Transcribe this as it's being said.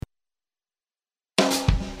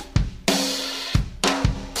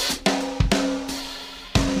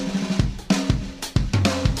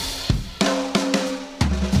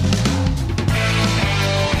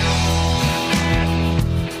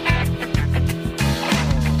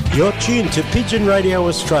You're tuned to Pigeon Radio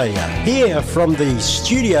Australia, here from the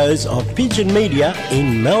studios of Pigeon Media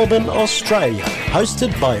in Melbourne, Australia.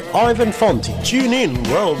 Hosted by Ivan Fonte. Tune in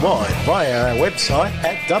worldwide via our website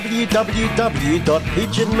at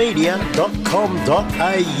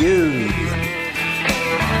www.pigeonmedia.com.au.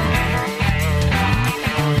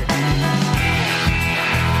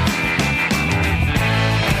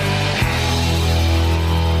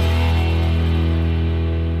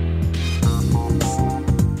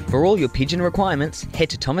 For all your pigeon requirements, head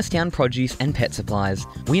to Thomastown Produce and Pet Supplies.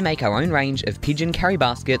 We make our own range of pigeon carry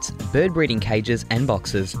baskets, bird breeding cages and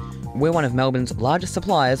boxes. We're one of Melbourne's largest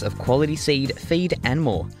suppliers of quality seed, feed and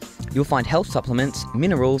more. You'll find health supplements,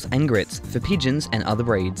 minerals and grits for pigeons and other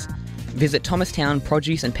breeds. Visit Thomastown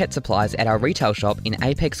Produce and Pet Supplies at our retail shop in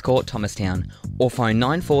Apex Court, Thomastown, or phone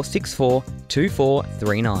 9464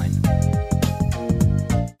 2439.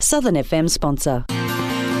 Southern FM sponsor.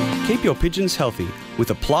 Keep your pigeons healthy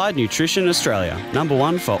with Applied Nutrition Australia,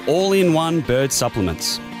 #1 for all-in-one bird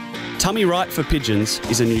supplements. Tummy Right for Pigeons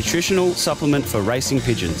is a nutritional supplement for racing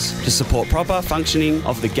pigeons to support proper functioning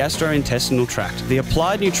of the gastrointestinal tract. The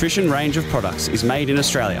Applied Nutrition range of products is made in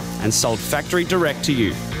Australia and sold factory direct to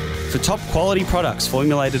you. For top quality products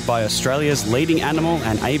formulated by Australia's leading animal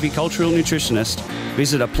and avicultural nutritionist,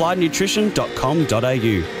 visit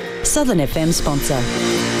appliednutrition.com.au. Southern FM sponsor.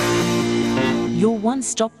 Your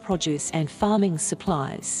one-stop produce and farming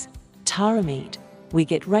supplies. Tara Meat. We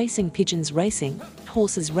get racing pigeons racing,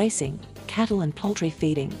 horses racing, cattle and poultry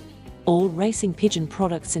feeding. All racing pigeon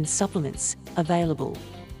products and supplements available.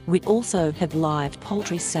 We also have live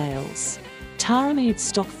poultry sales. Tara Meat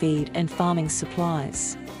stock feed and farming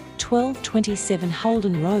supplies. 1227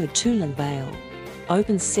 Holden Road, Toolan Vale.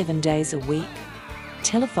 Open 7 days a week.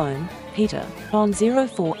 Telephone Peter on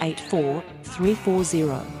 0484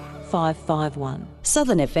 340 551.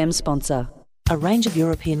 Southern FM sponsor. A range of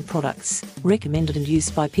European products, recommended and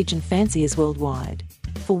used by pigeon fanciers worldwide.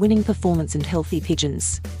 For winning performance and healthy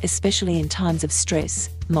pigeons, especially in times of stress,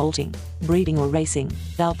 molting, breeding or racing,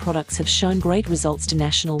 our products have shown great results to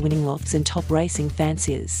national winning lofts and top racing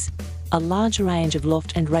fanciers. A large range of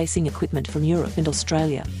loft and racing equipment from Europe and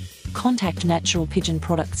Australia. Contact Natural Pigeon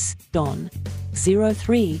Products on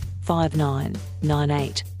 0359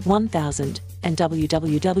 98 1000 and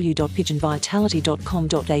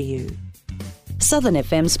www.pigeonvitality.com.au. Southern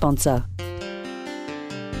FM sponsor.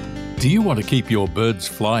 Do you want to keep your birds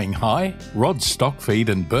flying high? Rod's Stock Feed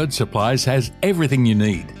and Bird Supplies has everything you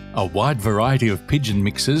need. A wide variety of pigeon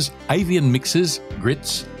mixes, avian mixes,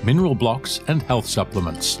 grits, mineral blocks and health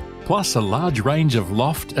supplements. Plus a large range of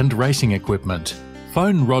loft and racing equipment.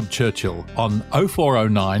 Phone Rod Churchill on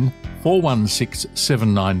 0409 416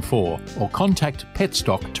 794 or contact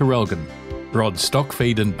Petstock Terrelgan. Rod's Stock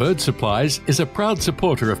Feed and Bird Supplies is a proud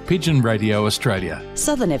supporter of Pigeon Radio Australia.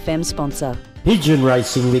 Southern FM sponsor. Pigeon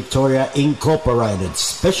Racing Victoria Incorporated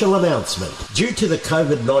special announcement. Due to the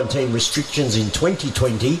COVID-19 restrictions in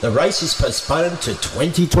 2020, the race is postponed to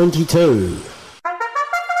 2022.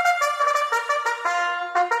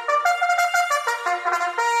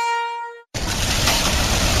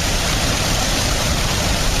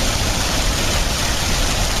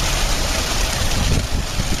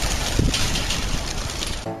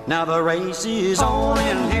 Now the race is on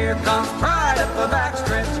and here comes Pride up the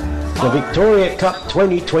backstretch. The Victoria Cup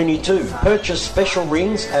 2022. Purchase special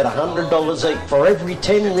rings at $100 each. For every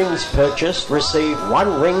 10 rings purchased, receive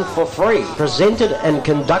 1 ring for free. Presented and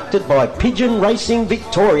conducted by Pigeon Racing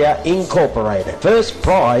Victoria Incorporated. First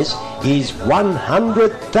prize is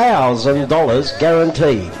 $100,000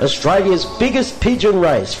 guaranteed. Australia's biggest pigeon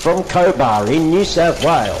race from Cobar in New South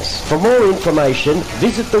Wales. For more information,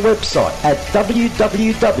 visit the website at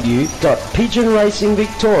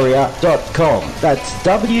www.pigeonracingvictoria.com. That's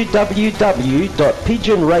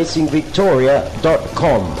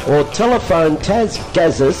www.pigeonracingvictoria.com or telephone Taz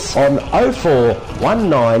Gazis on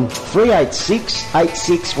 0419 386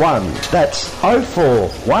 861. That's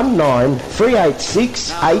 0419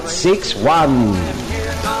 386 861.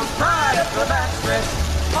 Here comes Pride up the backstretch.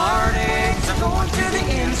 Heartaches are going to the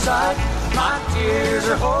inside. My tears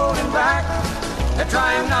are holding back. They're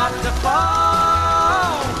trying not to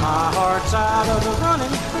fall. My heart's out of the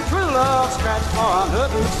running. True love scratch for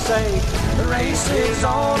another's sake. The race is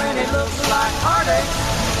on and it looks like heartache.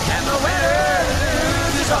 And the winner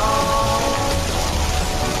loses all.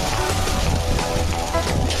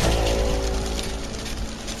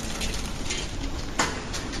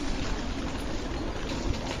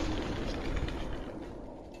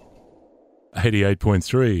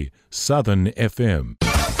 88.3 Southern FM.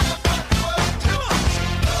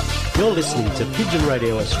 You're listening to Pigeon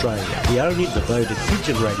Radio Australia, the only devoted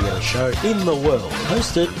pigeon radio show in the world,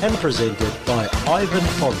 hosted and presented by Ivan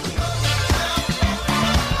Fonte.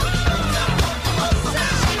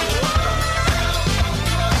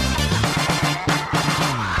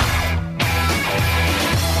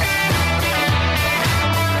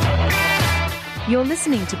 You're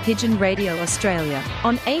listening to Pigeon Radio Australia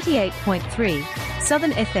on 88.3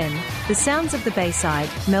 Southern FM, the sounds of the Bayside,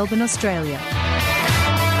 Melbourne, Australia.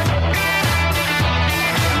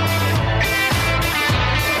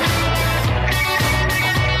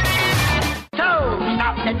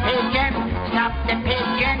 Stop the pigeon, stop the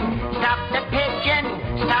pigeon, stop the pigeon,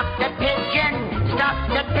 stop the pigeon, stop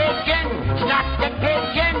the pigeon, stop the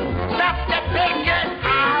pigeon, stop the pigeon,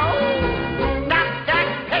 ow! Stop that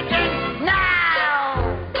pigeon now!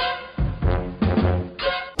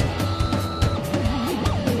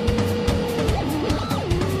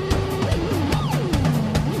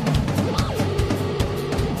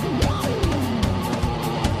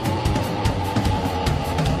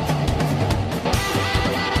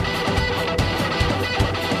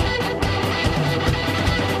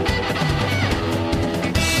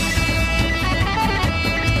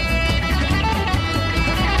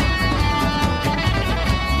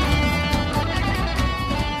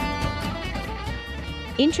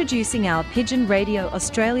 Introducing our Pigeon Radio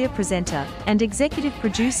Australia presenter and executive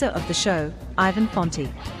producer of the show, Ivan Fonte.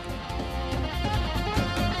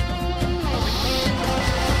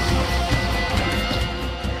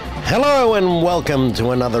 Hello and welcome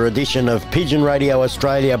to another edition of Pigeon Radio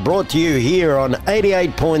Australia, brought to you here on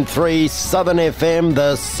 88.3 Southern FM,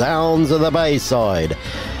 the sounds of the Bayside.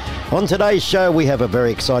 On today's show, we have a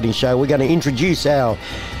very exciting show. We're going to introduce our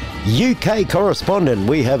UK correspondent.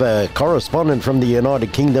 We have a correspondent from the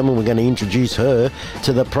United Kingdom, and we're going to introduce her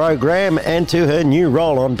to the program and to her new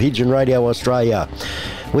role on Pigeon Radio Australia.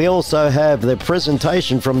 We also have the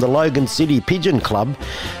presentation from the Logan City Pigeon Club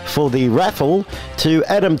for the raffle to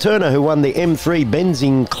Adam Turner, who won the M3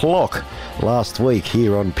 Benzing clock last week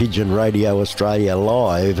here on Pigeon Radio Australia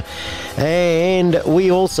Live. And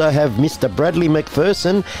we also have Mr. Bradley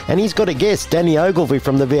McPherson, and he's got a guest, Danny Ogilvie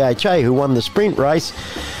from the VHA, who won the sprint race.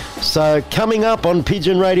 So coming up on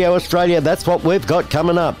Pigeon Radio Australia, that's what we've got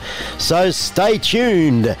coming up. So stay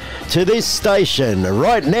tuned to this station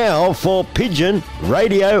right now for Pigeon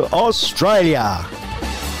Radio Australia.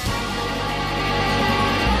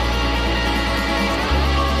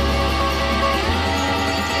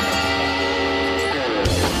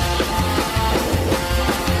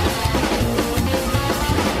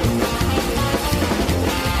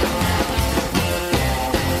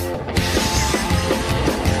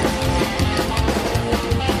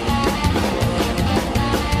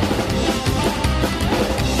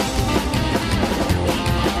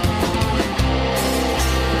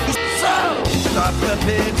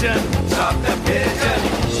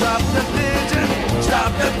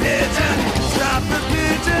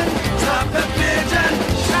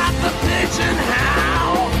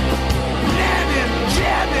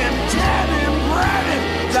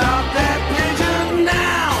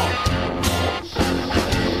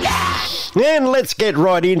 And let's get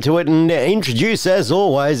right into it and introduce, as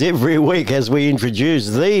always, every week as we introduce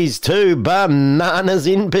these two bananas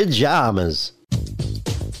in pyjamas.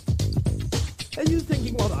 Are you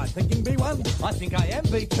thinking what I'm thinking, B1? I think I am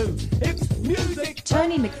B2. It's music!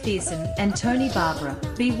 Tony McPherson and Tony Barbara,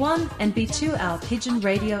 B1 and B2, our Pigeon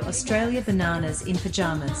Radio Australia bananas in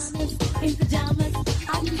pyjamas.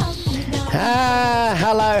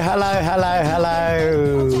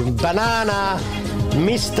 Hello. Banana.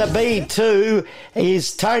 Mr. B2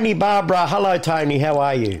 is Tony Barbara. Hello, Tony. How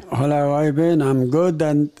are you? Hello, Ivan. I'm good,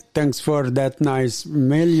 and thanks for that nice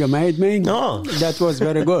meal you made me. Oh. That was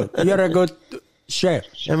very good. You're a good chef.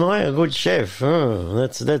 Am I a good chef? Oh,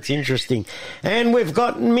 that's interesting. And we've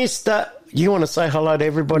got Mr. You want to say hello to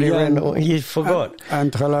everybody around? You forgot.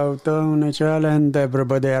 And hello to Michelle and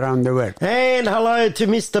everybody around the world. And hello to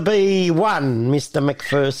Mr. B1, Mr.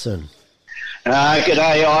 McPherson.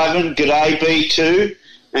 G'day, Ivan. G'day, B2.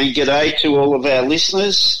 And g'day to all of our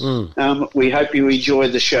listeners. We hope you enjoy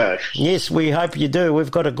the show. Yes, we hope you do.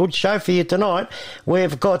 We've got a good show for you tonight.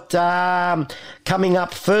 We've got coming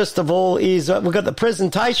up, first of all, is we've got the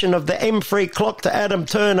presentation of the M3 clock to Adam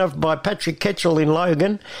Turner by Patrick Ketchell in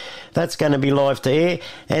Logan. That's going to be live to air.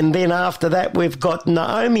 And then after that, we've got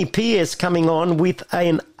Naomi Pierce coming on with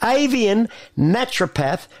an avian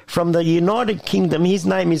naturopath from the United Kingdom. His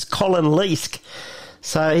name is Colin Leask.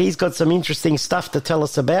 So he's got some interesting stuff to tell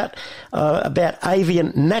us about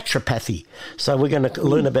avian naturopathy. So we're going to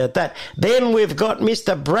learn about that. Then we've got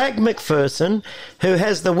Mr. Brad McPherson, who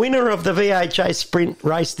has the winner of the VHA Sprint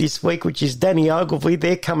race this week, which is Danny Ogilvy.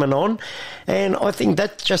 They're coming on. And I think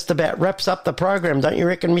that just about wraps up the program, don't you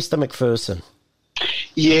reckon, Mr. McPherson?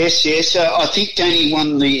 Yes. I think Danny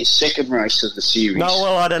won the second race of the series. No,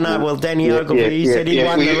 well, I don't know. Well, Danny Ogilvy, he said he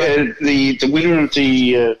won the winner of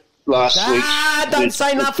the last week. Don't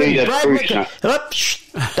say nothing.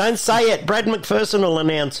 Don't say it. Brad McPherson will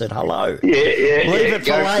announce it. Hello. Leave it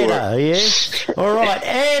for later. Yeah. All right.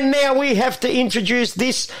 And now we have to introduce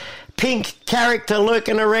this pink character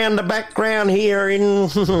lurking around the background here in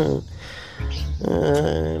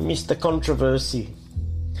Mr. Controversy.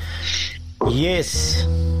 Yes.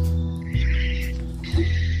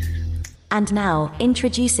 And now,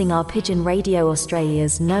 introducing our Pigeon Radio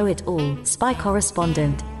Australia's know-it-all spy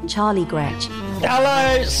correspondent, Charlie Gretsch.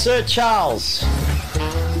 Hello, Sir Charles.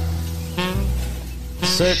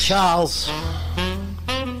 Sir Charles.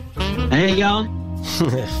 How you going?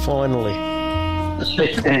 Finally.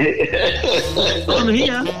 I'm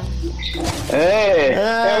here.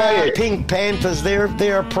 Hey, Pink Panthers,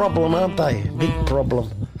 they're a problem, aren't they? Big problem.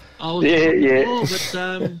 But no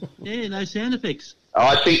sound effects.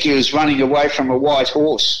 I think he was running away from a white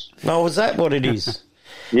horse. Oh, is that what it is?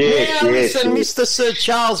 Yes. Listen, Mr. Sir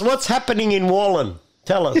Charles, what's happening in Wallen?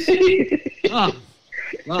 Tell us. Well,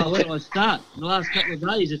 where do I start? The last couple of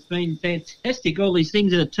days, it's been fantastic. All these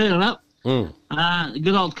things that are turning up.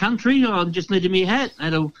 Good old country. I just needed me hat. I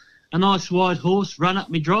had a nice white horse run up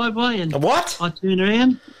my driveway. And what? I turned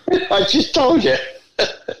around. I just told you.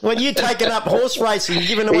 Well, you're taking up horse racing,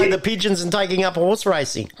 giving away the pigeons and taking up horse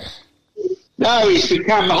racing. No, he's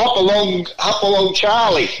become hop along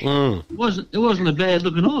Charlie. It wasn't a bad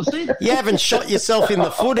looking horse, either. You haven't shot yourself in the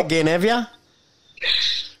foot again, have you?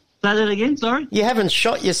 Say that again, sorry? You haven't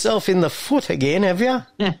shot yourself in the foot again, have you?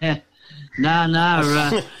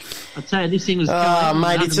 No. I'll tell you, this thing was... Oh,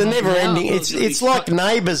 mate, it's a never-ending... It's like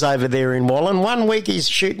Neighbours over there in Wallen. 1 week he's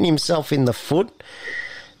shooting himself in the foot.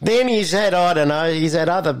 Then he's had, he's had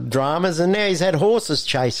other dramas, and now he's had horses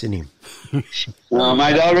chasing him. Oh,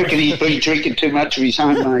 mate, I reckon he's been drinking too much of his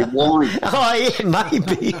homemade wine. Oh, yeah,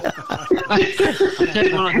 maybe. I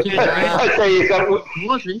tell you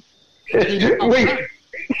something.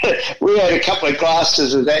 We had a couple of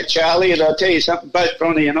glasses of that, Charlie, and I'll tell you something, both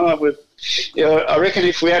Bronnie and I were... I reckon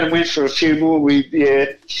if we hadn't went for a few more, we'd be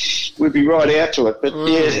right out to it. But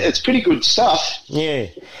it's pretty good stuff. Yeah.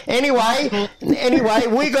 Anyway,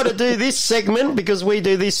 we got to do this segment because we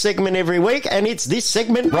do this segment every week, and it's this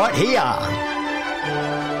segment right here.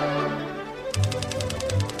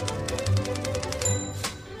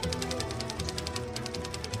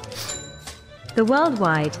 The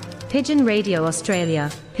worldwide Pigeon Radio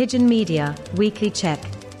Australia Pigeon Media Weekly Check.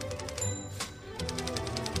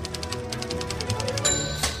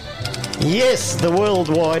 Yes, the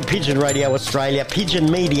worldwide Pigeon Radio Australia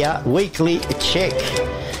Pigeon Media Weekly Check.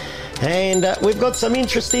 And we've got some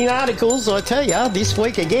interesting articles, I tell you, this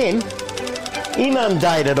week again.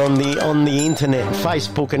 Inundated on the internet,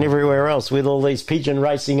 Facebook and everywhere else with all these pigeon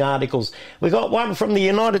racing articles. We got one from the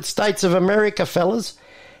United States of America, fellas,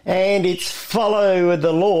 and it's Follow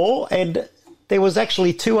the Law, and there was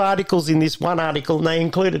actually 2 articles in this one article, and they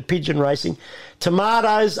included pigeon racing.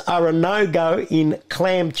 Tomatoes are a no-go in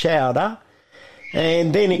clam chowder.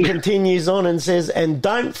 And then it continues on and says, and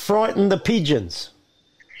don't frighten the pigeons.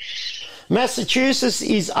 Massachusetts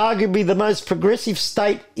is arguably the most progressive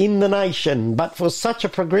state in the nation, but for such a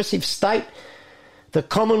progressive state, the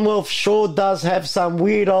Commonwealth sure does have some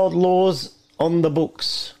weird old laws on the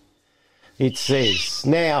books, it says.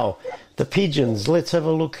 Now, the pigeons, let's have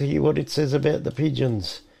a look here what it says about the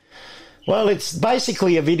pigeons. Well, it's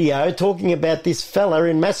basically a video talking about this fella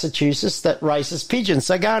in Massachusetts that races pigeons.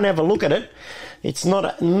 So go and have a look at it. It's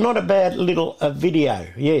not a bad little video,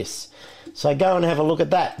 yes. So go and have a look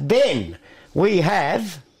at that. Then we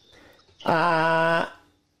have...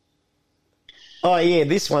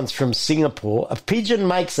 this one's from Singapore. A pigeon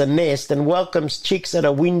makes a nest and welcomes chicks at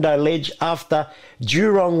a window ledge after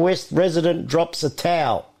Jurong West resident drops a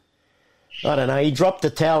towel. I don't know, he dropped a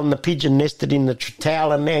towel and the pigeon nested in the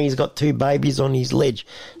towel and now he's got 2 babies on his ledge.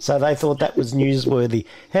 So they thought that was newsworthy.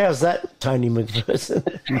 How's that, Tony McPherson?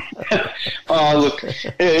 Oh, look,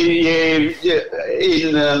 in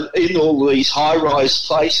all these high-rise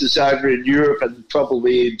places over in Europe and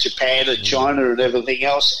probably in Japan and China and everything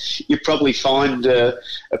else, you probably find a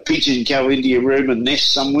pigeon go into your room and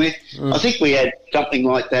nest somewhere. I think we had something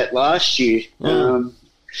like that last year.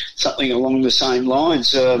 Something along the same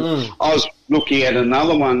lines. I was looking at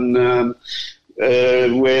another one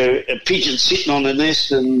where a pigeon's sitting on a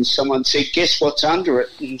nest, and someone said, "Guess what's under it?"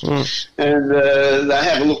 And they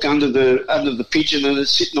have a look under the pigeon, and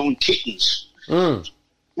it's sitting on kittens. Oh,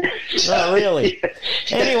 really?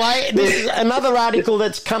 Anyway, this is another article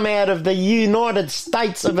that's come out of the United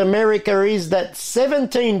States of America is that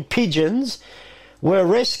 17 pigeons were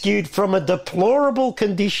rescued from a deplorable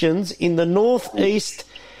conditions in the northeast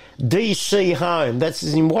D.C. home. That's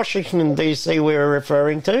in Washington, D.C. we're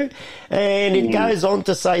referring to. And it goes on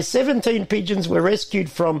to say 17 pigeons were rescued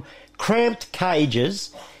from cramped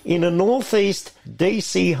cages in a northeast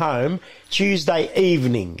D.C. home Tuesday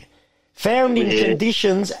evening. Found in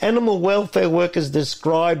conditions animal welfare workers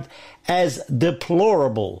described as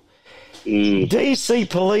deplorable. DC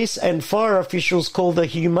police and fire officials called the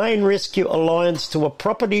Humane Rescue Alliance to a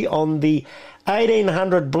property on the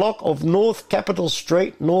 1800 block of North Capitol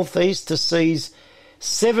Street, northeast, to seize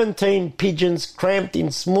 17 pigeons cramped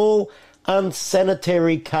in small,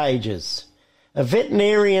 unsanitary cages. A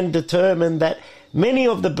veterinarian determined that many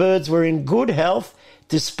of the birds were in good health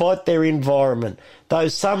despite their environment, though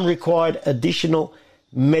some required additional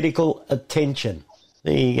medical attention.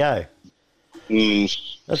 There you go.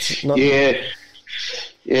 That's not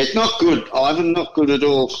it's not good, Ivan, not good at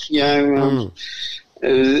all. You know,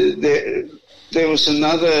 there was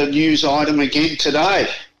another news item again today.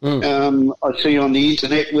 I see on the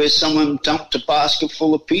internet where someone dumped a basket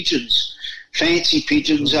full of pigeons, fancy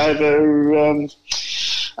pigeons over in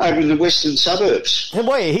the western suburbs.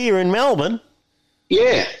 Where, here in Melbourne?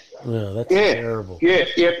 Yeah. Oh, that's terrible. Yeah.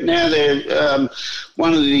 Now they're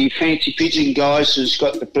one of the fancy pigeon guys has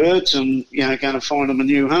got the birds and going to find them a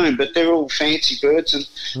new home. But they're all fancy birds,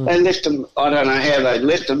 and they left them. I don't know how they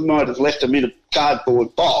left them. Might have left them in a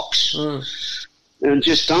cardboard box and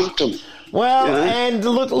just dumped them. Well, and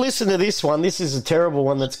look, listen to this one. This is a terrible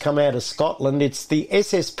one that's come out of Scotland. It's the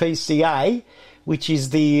SSPCA, which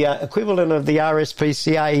is the equivalent of the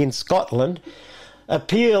RSPCA in Scotland.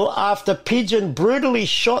 Appeal after pigeon brutally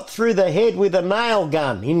shot through the head with a nail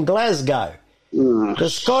gun in Glasgow. The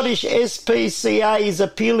Scottish SPCA is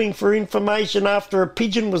appealing for information after a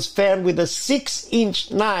pigeon was found with a 6-inch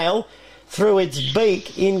nail through its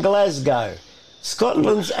beak in Glasgow.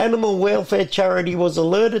 Scotland's animal welfare charity was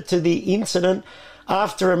alerted to the incident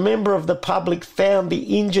after a member of the public found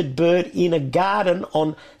the injured bird in a garden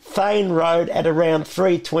on Thane Road at around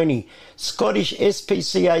 3:20. Scottish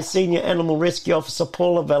SPCA Senior Animal Rescue Officer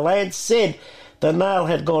Paula Valance said the nail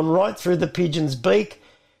had gone right through the pigeon's beak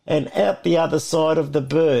and out the other side of the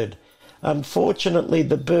bird. Unfortunately,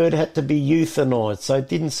 the bird had to be euthanised, so it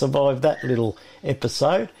didn't survive that little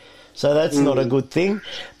episode. So that's not a good thing.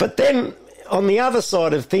 But then, on the other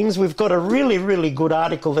side of things, we've got a really, really good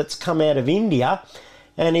article that's come out of India,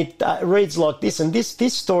 and it reads like this, and this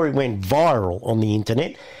story went viral on the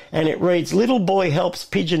internet, and it reads, little boy helps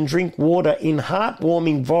pigeon drink water in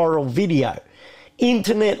heartwarming viral video.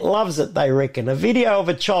 Internet loves it, they reckon. A video of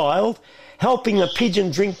a child helping a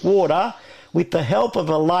pigeon drink water with the help of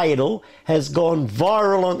a ladle has gone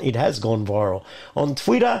viral on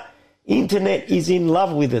Twitter. Internet is in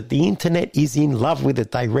love with it. The internet is in love with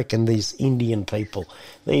it, they reckon, these Indian people.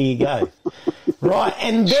 There you go. Right,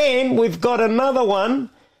 and then we've got another one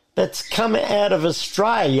that's come out of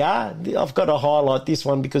Australia. I've got to highlight this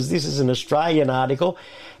one because this is an Australian article,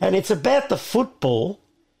 and it's about the football.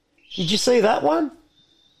 Did you see that one?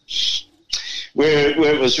 Where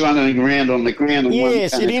it was running around on the ground. And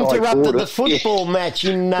yes, it interrupted the football match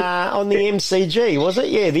on the MCG, was it?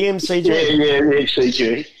 Yeah, the MCG. Yeah, the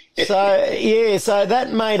MCG. So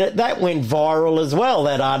that went viral as well,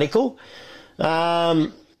 that article.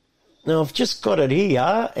 Now I've just got it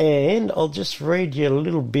here, and I'll just read you a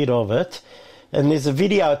little bit of it. And there's a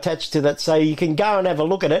video attached to that, so you can go and have a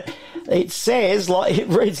look at it. It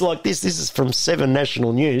reads like this. This is from 7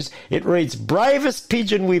 National News. It reads, bravest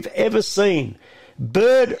pigeon we've ever seen.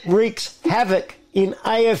 Bird wreaks havoc in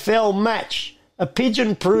AFL match. A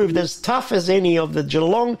pigeon proved as tough as any of the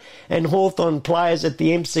Geelong and Hawthorn players at the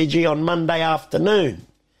MCG on Monday afternoon.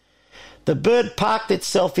 The bird parked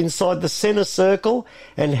itself inside the centre circle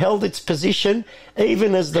and held its position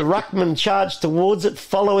even as the ruckman charged towards it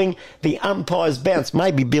following the umpire's bounce.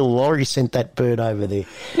 Maybe Bill Laurie sent that bird over there.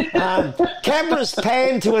 Cameras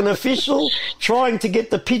panned to an official trying to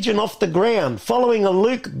get the pigeon off the ground following a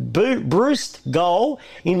Luke Bruce goal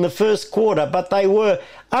in the first quarter, but they were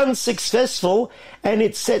unsuccessful and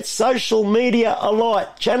it set social media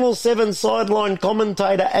alight. Channel 7 sideline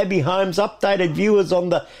commentator Abby Holmes updated viewers on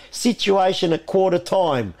the situation at quarter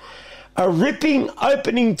time. A ripping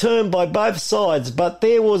opening term by both sides, but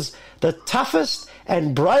there was the toughest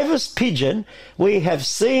and bravest pigeon we have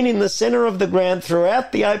seen in the centre of the ground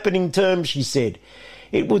throughout the opening term, she said.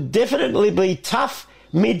 It would definitely be tough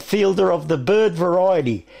midfielder of the bird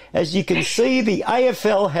variety. As you can see, the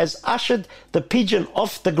AFL has ushered the pigeon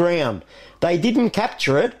off the ground. They didn't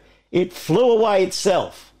capture it. It flew away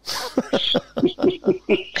itself.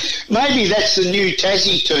 Maybe that's the new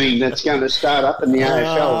Tassie team that's going to start up in the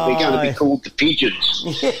AFL. They're going to be called the Pigeons.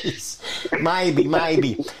 Yes, maybe.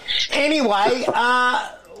 Anyway,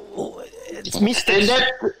 Mr. And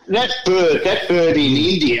that bird in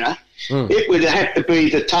India, it would have to be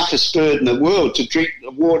the toughest bird in the world to drink the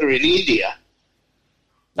water in India.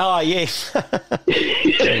 Oh, yes.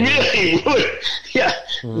 It really would. Yeah.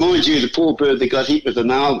 Mind you, the poor bird that got hit with a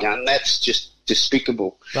nail gun, that's just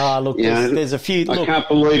despicable. Look, there's a few... I can't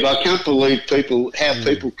believe how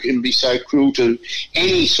people can be so cruel to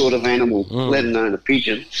any sort of animal, let alone a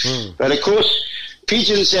pigeon. But, of course,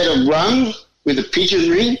 pigeons that are rung with a pigeon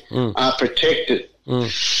ring are protected.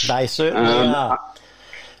 They certainly are.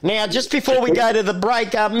 Now, just before we go to the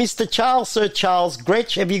break, Sir Charles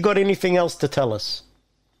Gretsch, have you got anything else to tell us?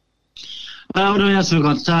 What else have we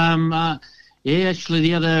got? Actually,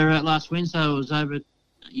 the other last Wednesday I was over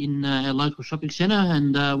in our local shopping centre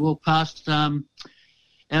and walked past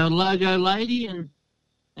our logo lady, and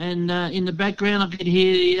in the background I could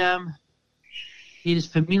hear this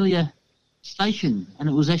familiar station, and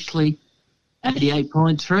it was actually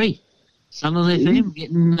 88.3. Southern FM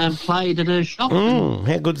getting played at her shop.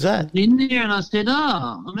 How good's that? In there, and I said,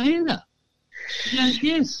 Amanda. She goes,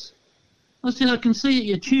 yes. I said, I can see that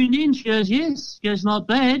you're tuned in. She goes, yes. She goes, not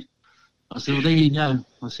bad. I said, well, there you go.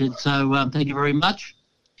 I said, so thank you very much.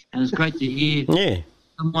 And it's great to hear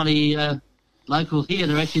somebody local here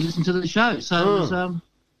that actually listened to the show. So it was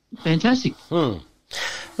fantastic.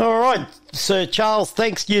 All right, Sir Charles,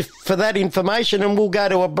 thanks you for that information, and we'll go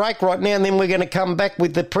to a break right now, and then we're going to come back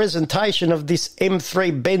with the presentation of this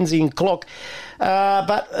M3 Benzene clock.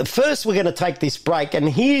 But first we're going to take this break, and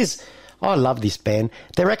I love this band.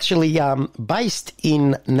 They're actually based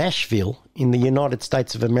in Nashville in the United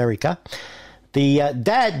States of America. The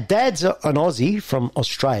Dad's an Aussie from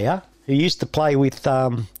Australia who used to play with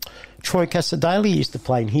Troy Casadale, used to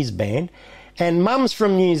play in his band, and Mum's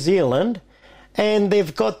from New Zealand. And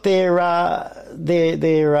they've got their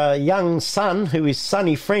young son, who is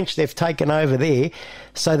Sonny French, they've taken over there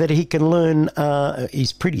so that he can learn,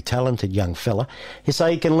 he's a pretty talented young fella, so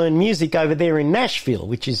he can learn music over there in Nashville,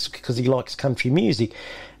 which is because he likes country music.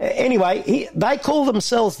 Anyway, they call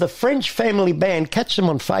themselves the French Family Band. Catch them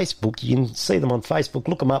on Facebook. You can see them on Facebook.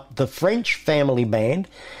 Look them up, the French Family Band.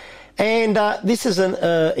 And this is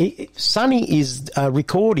Sonny is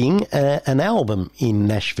recording an album in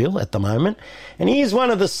Nashville at the moment. And here's one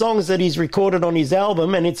of the songs that he's recorded on his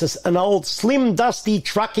album, and it's an old Slim Dusty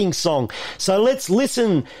trucking song. So let's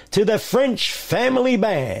listen to the French Family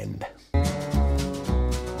Band.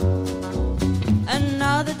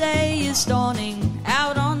 Another day is dawning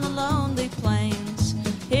out on the lonely plains.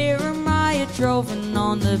 Here am I droving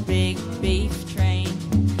on the big beef train.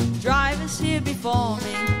 Drivers here before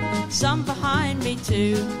me, some behind me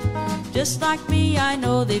too. Just like me, I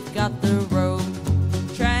know they've got the road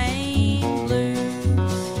train blues.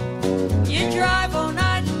 You drive all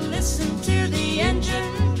night and listen to the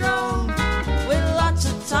engine drone, with lots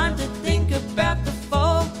of time to think about the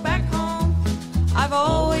folk back home. I've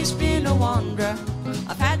always been a wanderer,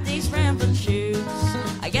 I've had these rambling shoes.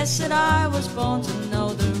 I guess that I was born to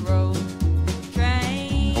know the road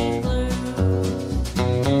train blues.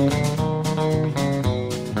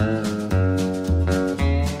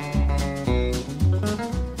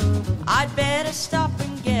 I'd better stop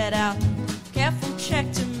and get out, careful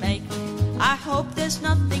check to make. I hope there's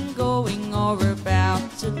nothing going or about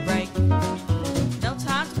to break. No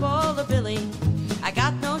time to boil a billy, I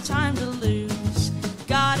got no time to lose.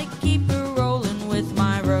 Gotta keep it rolling with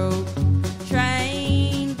my road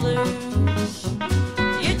train blues.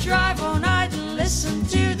 You drive all night and listen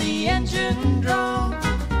to the engine drone,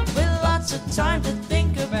 with lots of time to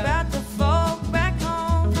think about the folk back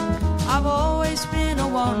home. I've always been a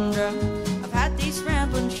wanderer, I've had these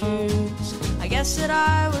rambling shoes. I guess that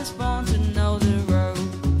I was born to know the road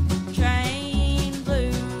train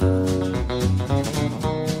blues.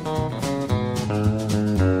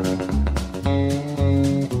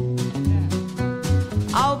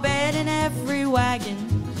 I'll bet in every wagon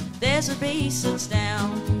there's a beast that's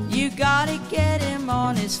down. You gotta get him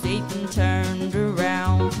on his feet and turned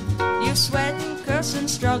around. You sweat and curse and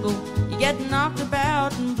struggle, you get knocked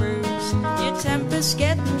about and bruised. Your temper's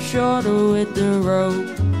getting shorter with the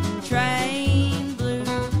road train blues.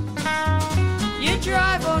 You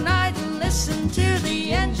drive all night and listen to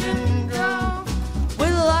the engine drone,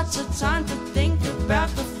 lots of time to think about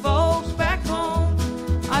the folks back home.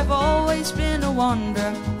 I've always been a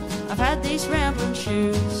wanderer, I've had these rambling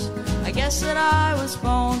shoes. I guess that I was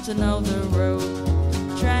born to know the road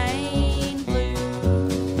train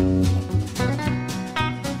blues.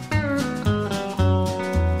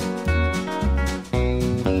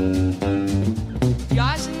 The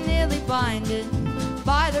eyes are nearly blinded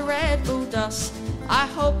by the Red Bull dust. I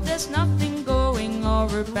hope there's nothing going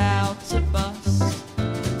or about to bust.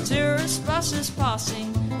 Tourist buses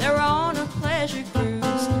passing, they're on a pleasure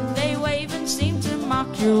cruise. They wave and seem to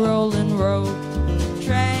mock your rolling road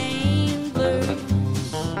train blues.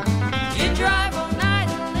 You drive all night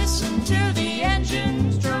and listen to the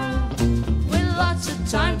engines drone, with lots of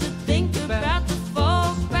time to think about the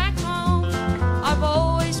folks back home. I've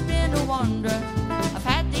always been a wanderer, I've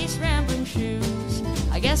had these rambling shoes.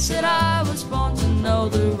 I guess that I was born to know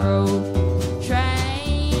the road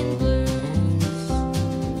train blues.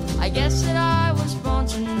 I guess that I was born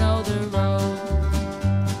to know the road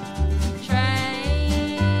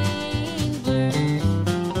train blues.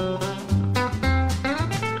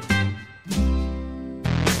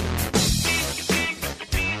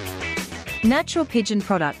 Natural Pigeon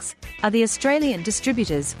Products are the Australian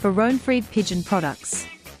distributors for Röhnfried Pigeon Products.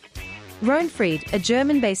 Röhnfried, a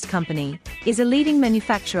German-based company, is a leading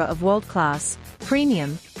manufacturer of world-class,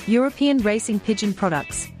 premium, European racing pigeon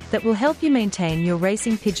products that will help you maintain your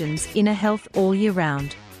racing pigeons' inner health all year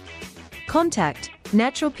round. Contact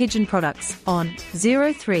Natural Pigeon Products on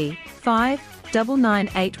 03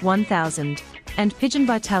 5998 1000 and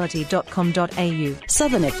pigeonvitality.com.au.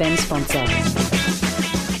 Southern FM sponsor.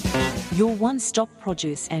 Your one-stop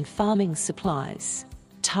produce and farming supplies.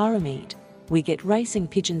 Tarameed. We get racing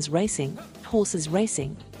pigeons racing, horses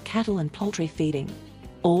racing, cattle and poultry feeding.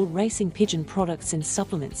 All racing pigeon products and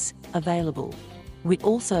supplements available. We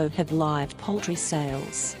also have live poultry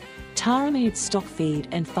sales. Tarameed stock feed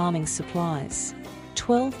and farming supplies.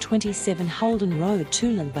 1227 Holden Road,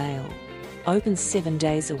 Toolan Vale. Open 7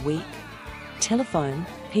 days a week. Telephone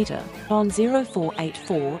Peter on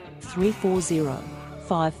 0484 340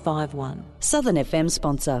 551. Southern FM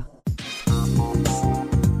sponsor.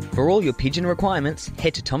 For all your pigeon requirements,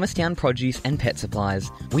 head to Thomastown Produce and Pet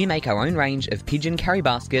Supplies. We make our own range of pigeon carry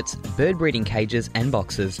baskets, bird breeding cages and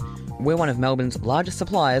boxes. We're one of Melbourne's largest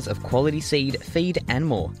suppliers of quality seed, feed and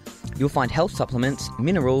more. You'll find health supplements,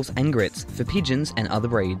 minerals and grits for pigeons and other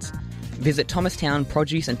breeds. Visit Thomastown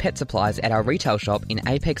Produce and Pet Supplies at our retail shop in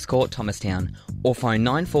Apex Court, Thomastown, or phone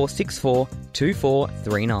 9464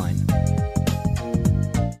 2439.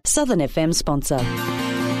 Southern FM sponsor.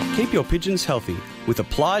 Keep your pigeons healthy with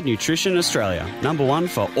Applied Nutrition Australia, #1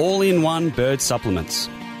 for all-in-one bird supplements.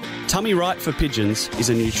 Tummy Right for Pigeons is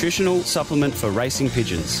a nutritional supplement for racing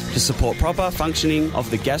pigeons to support proper functioning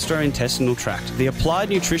of the gastrointestinal tract. The Applied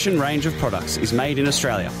Nutrition range of products is made in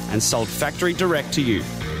Australia and sold factory direct to you.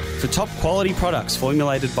 For top quality products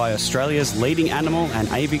formulated by Australia's leading animal and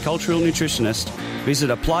avicultural nutritionist, visit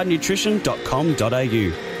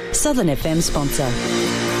appliednutrition.com.au. Southern FM sponsor.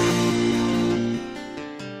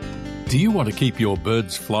 Do you want to keep your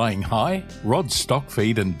birds flying high? Rod's Stock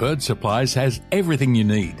Feed and Bird Supplies has everything you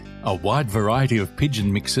need. A wide variety of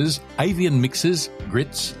pigeon mixes, avian mixes,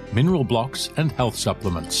 grits, mineral blocks and health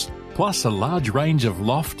supplements. Plus a large range of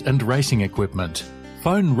loft and racing equipment.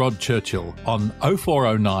 Phone Rod Churchill on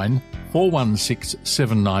 0409 416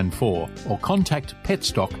 794 or contact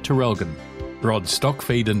Petstock Terrelgan. Rod's Stock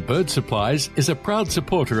Feed and Bird Supplies is a proud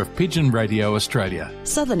supporter of Pigeon Radio Australia.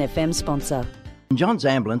 Southern FM sponsor. St John's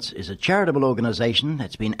Ambulance is a charitable organisation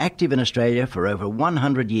that's been active in Australia for over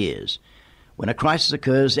 100 years. When a crisis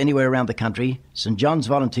occurs anywhere around the country, St John's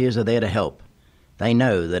volunteers are there to help. They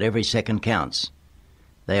know that every second counts.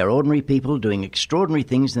 They are ordinary people doing extraordinary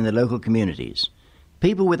things in their local communities.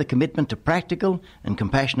 People with a commitment to practical and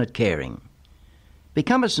compassionate caring.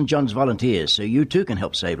 Become a St John's volunteer so you too can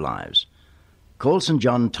help save lives. Call St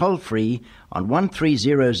John toll-free on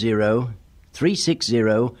 1300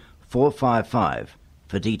 360 455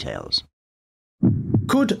 for details.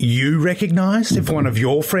 Could you recognise if one of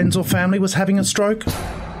your friends or family was having a stroke?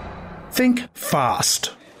 Think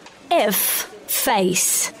fast. F.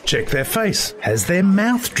 Face. Check their face. Has their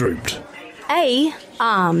mouth drooped? A.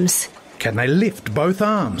 Arms. Can they lift both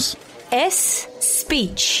arms? S.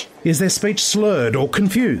 Speech. Is their speech slurred or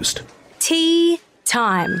confused? T.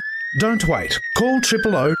 Time. Don't wait. Call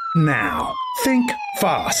 000 now. Think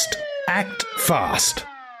fast. Act fast.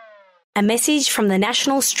 A message from the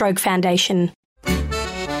National Stroke Foundation.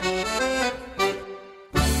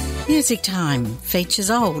 Music Time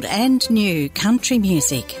features old and new country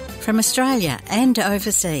music from Australia and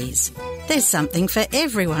overseas. There's something for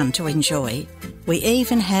everyone to enjoy. We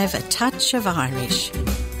even have a touch of Irish.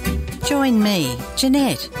 Join me,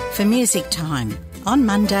 Jeanette, for Music Time on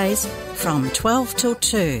Mondays from 12 till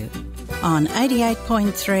 2 on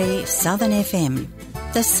 88.3 Southern FM,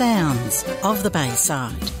 the sounds of the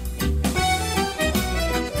Bayside.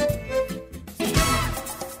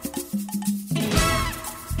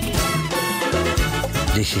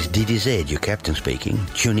 This is DDZ, your captain speaking.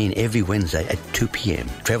 Tune in every Wednesday at 2 p.m.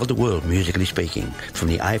 Travel the world musically speaking, from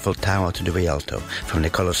the Eiffel Tower to the Rialto, from the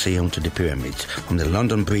Colosseum to the Pyramids, from the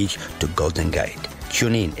London Bridge to Golden Gate.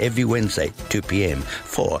 Tune in every Wednesday, 2 p.m.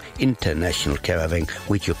 for International Caravan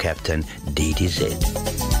with your captain, DDZ.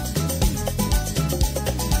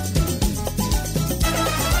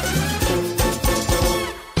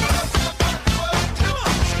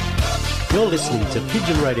 You're listening to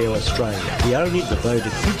Pigeon Radio Australia, the only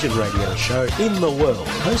devoted pigeon radio show in the world,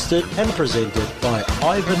 hosted and presented by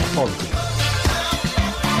Ivan Fonte.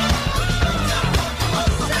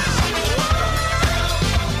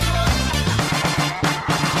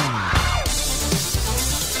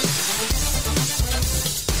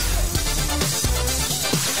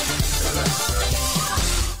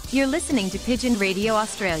 You're listening to Pigeon Radio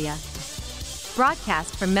Australia.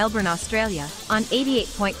 Broadcast from Melbourne, Australia, on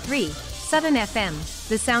 88.3 Southern FM,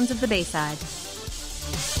 the sounds of the Bayside.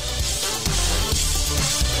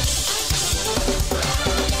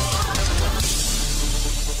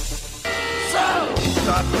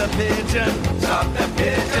 Stop the pigeon, stop the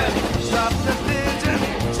pigeon, stop the pigeon,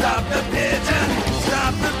 stop the pigeon,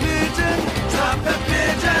 stop the pigeon, stop the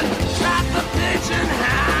pigeon, stop the pigeon,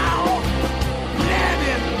 how? Nab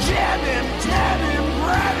him, jab him, tab him,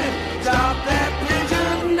 grab him, stop that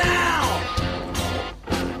pigeon now!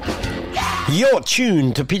 You're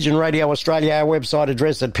tuned to Pigeon Radio Australia. Our website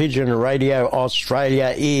address at Pigeon Radio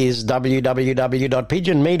Australia is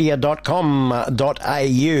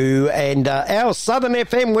www.pigeonmedia.com.au, and our Southern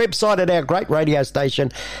FM website at our great radio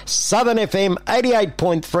station, Southern FM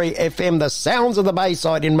 88.3 FM, the sounds of the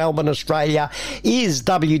Bayside in Melbourne, Australia, is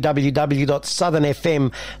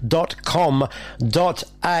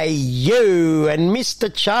www.southernfm.com.au. And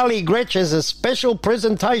Mr. Charlie Gretsch has a special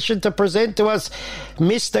presentation to present to us.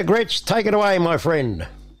 Mr. Gretsch, take it away, my friend.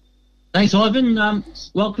 Thanks, Ivan.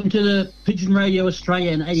 Welcome to the Pigeon Radio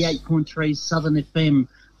Australia and 88.3 Southern FM,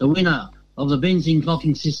 the winner of the benzene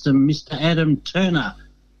clocking system, Mr. Adam Turner.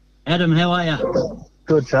 Adam, how are you?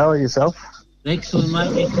 Good, Charlie. Yourself? Excellent,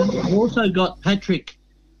 mate. Excellent. We've also got Patrick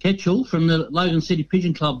Ketchell from the Logan City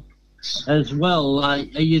Pigeon Club as well. Are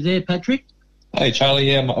you there, Patrick? Hey, Charlie.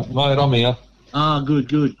 Yeah, mate, I'm here. Ah, good,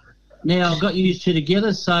 good. Now, I've got you two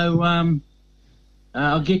together, so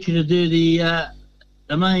I'll get you to do the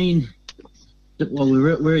main. Well,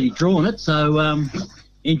 we're already drawn it, so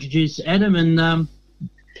introduce Adam and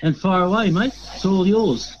fire away, mate. It's all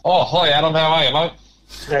yours. Oh, hi, Adam. How are you, mate?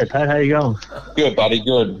 Hey, Pat. How you going? Good, buddy.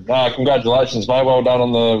 Good. Congratulations, mate. Well done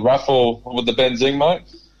on the raffle with the benzene, mate.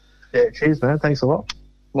 Yeah, cheers, man. Thanks a lot.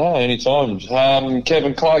 No, anytime.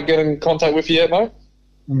 Kevin Clark get in contact with you yet, mate?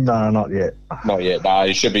 No, not yet. Not yet. No,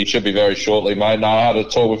 he should be very shortly, mate. No, I had a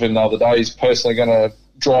talk with him the other day. He's personally going to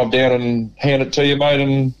drive down and hand it to you, mate.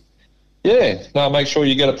 And yeah, no, make sure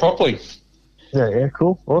you get it properly. Yeah,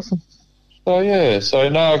 cool, awesome. So yeah,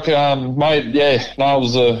 mate. Yeah, no, it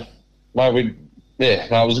was a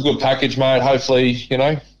it was a good package, mate. Hopefully,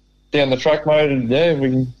 down the track, mate, and yeah, we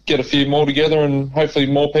can get a few more together, and hopefully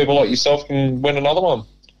more people like yourself can win another one.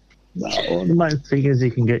 Well, the main thing is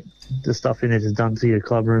you can get the stuff in it is done to your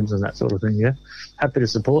club rooms and that sort of thing, yeah? Happy to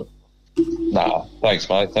support. Nah, thanks,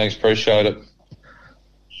 mate. Thanks, appreciate it.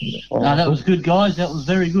 No, that was good, guys. That was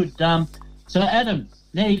very good. So, Adam,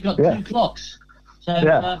 now you've got two clocks. So,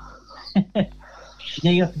 now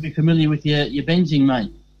you have to be familiar with your benzene,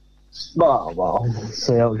 mate. Well,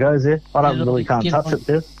 see how it goes, yeah? I can't touch it,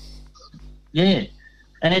 there. Yeah.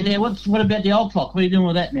 And then what about the old clock? What are you doing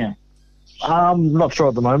with that now? I'm not sure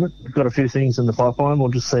at the moment. We've got a few things in the pipeline. We'll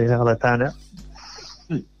just see how they pan out.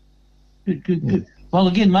 Good. Well,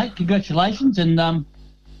 again, mate, congratulations, and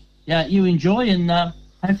you enjoy, and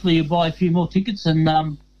hopefully you buy a few more tickets. And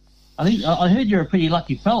I heard you're a pretty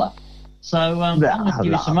lucky fella, so I'm going to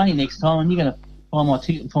give you some money next time, and you're going to buy my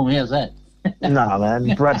ticket for me. How's that? No,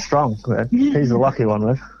 man, Brad Strong, man. He's the lucky one,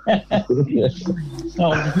 man.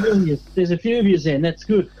 There's a few of you there, and that's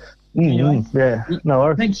good. Anyway, yeah, no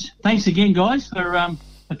worries. Thanks again, guys, for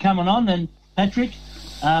coming on, and Patrick,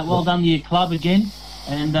 well done to your club again,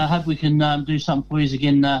 and hope we can do something for you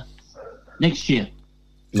again next year.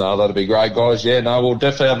 No, that'd be great, guys. Yeah, no, we'll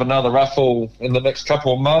definitely have another raffle in the next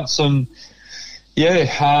couple of months, and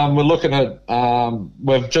Yeah, we're looking at,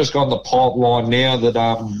 we've just got on the pipeline now that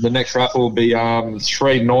the next raffle will be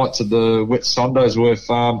 3 nights at the Whitsundays with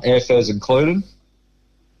airfares included.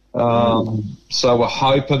 So we're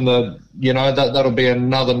hoping that, that'll be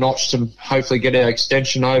another notch to hopefully get our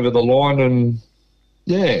extension over the line, and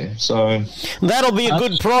yeah, so... That'll be a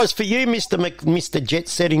good prize for you, Mr. Jet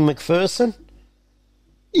Setting McPherson.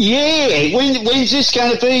 Yeah, when's this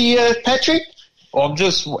going to be, Patrick? I'm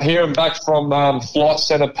just hearing back from Flight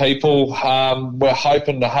Centre people. We're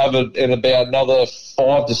hoping to have it in about another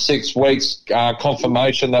 5 to 6 weeks,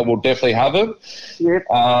 confirmation that we'll definitely have it. Yep.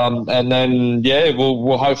 And then,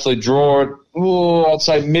 we'll hopefully draw it, I'd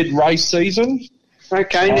say mid-race season.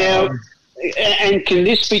 Okay, now, and can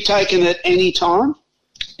this be taken at any time?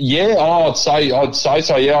 Yeah, I'd say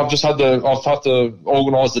so. Yeah, I've had to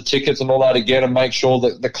organise the tickets and all that again and make sure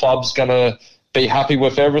that the club's going to be happy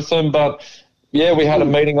with everything. But yeah, we had a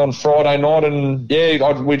meeting on Friday night, and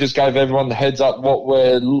we just gave everyone the heads up what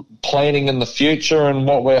we're planning in the future and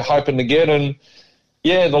what we're hoping to get, and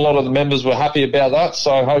a lot of the members were happy about that.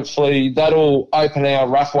 So hopefully that'll open our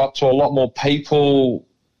raffle up to a lot more people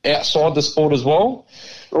outside the sport as well.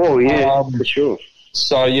 Oh yeah, for sure.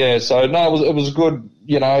 So no, it was good.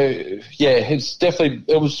 It's definitely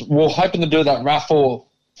we're hoping to do that raffle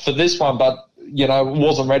for this one, but it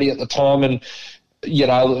wasn't ready at the time, and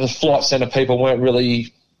the Flight Centre people weren't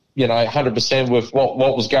really 100% with what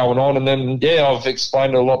was going on, and then I've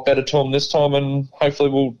explained it a lot better to them this time, and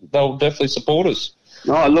hopefully they'll definitely support us.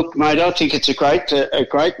 Oh, look, mate, I think it's a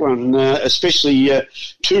great one, especially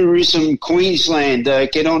Tourism Queensland.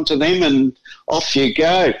 Get onto them and off you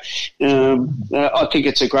go. I think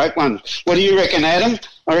it's a great one. What do you reckon, Adam?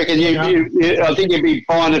 I reckon I think you'd be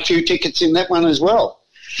buying a few tickets in that one as well.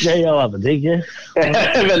 Yeah, I'll have a dig, yeah.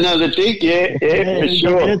 Have another dig, yeah, for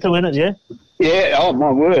sure. Yeah, to win it, yeah. Yeah, oh,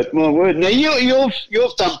 my word. Now,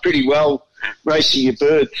 you've done pretty well racing your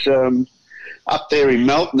birds up there in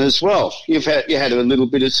Melton as well. You had a little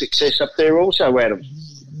bit of success up there also, Adam.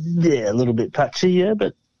 Yeah, a little bit patchy, yeah,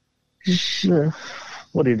 but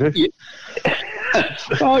what do you do? You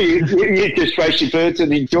just race your birds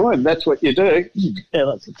and enjoy them. That's what you do. Yeah, that's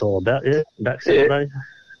what it's all about, yeah. Back Saturday.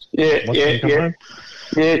 Yeah.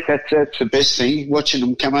 Yes, that's the best thing, watching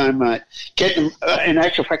them come home, mate. Get them, in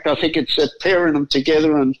actual fact, I think it's pairing them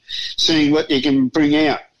together and seeing what you can bring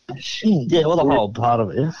out. Yeah, well, the whole part of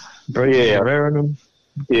it, yeah. Breeding and rearing them.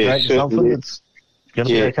 Yeah, certainly. It's going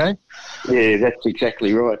to be okay. Yeah, that's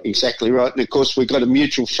exactly right. And, of course, we've got a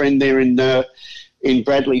mutual friend there in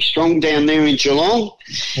Bradley Strong down there in Geelong.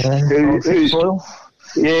 He's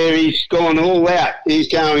gone all out. He's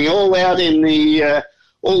going all out in the...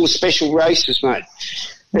 all the special races, mate.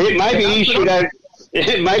 Maybe he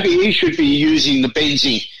should be using the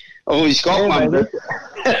Benzie. Oh, he's got one.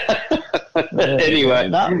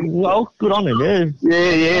 Anyway. Well, good on him, yeah.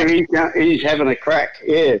 Yeah, he's having a crack.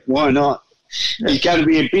 Yeah, why not? He's going to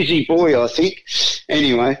be a busy boy, I think.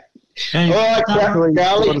 Anyway. All right, Charlie.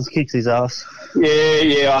 Got his kicks his ass.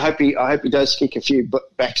 Yeah. I hope he does kick a few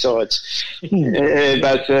backsides.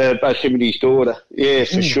 Both him and his daughter. Yeah,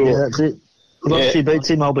 for sure. Yeah, that's it. If he beats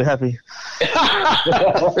him, I'll be happy. Yeah,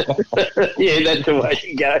 that's the way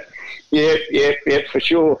to go. Yeah, for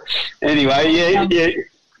sure. Anyway, yeah.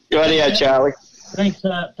 Rightio, Charlie. Thanks,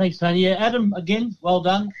 Tony. Yeah, Adam, again, well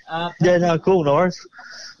done. Cool, Norris.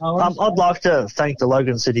 I'd like to thank the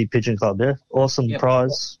Logan City Pigeon Club, yeah. Awesome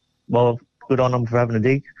prize. Well, good on them for having a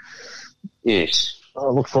dig. Yes. I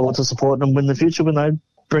look forward to supporting them in the future when they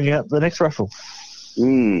bring out the next raffle.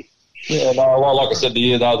 Yeah, no, well, like I said to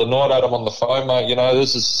you the other night, Adam, on the phone, mate,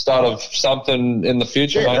 this is the start of something in the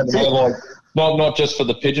future, mate. Like, not just for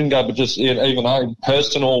the pigeon go, but just even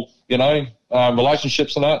personal,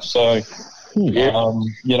 relationships and that. So,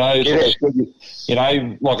 it's good,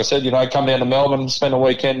 like I said, come down to Melbourne, spend a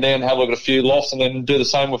weekend down, have a look at a few lofts, and then do the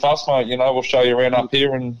same with us, mate. We'll show you around up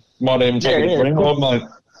here and might even take you to Greenwood, mate.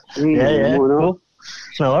 Yeah. Cool.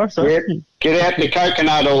 No worries, yeah. Get out the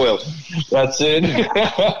coconut oil. That's it.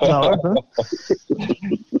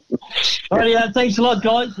 Alright, thanks a lot,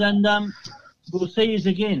 guys, and we'll see you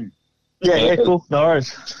again. Yeah, cool. No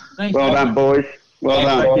worries. Thanks, well done, boys.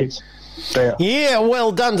 Well done. Yeah,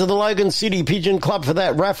 well done to the Logan City Pigeon Club for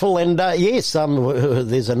that raffle. And yes,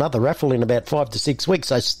 there's another raffle in about 5 to 6 weeks.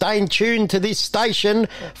 So stay tuned to this station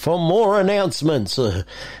for more announcements.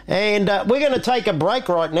 And we're going to take a break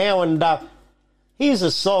right now. And here's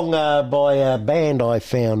a song by a band I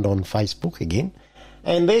found on Facebook again.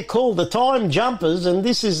 And they're called the Time Jumpers. And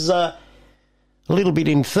this is a little bit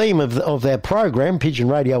in theme of their program, Pigeon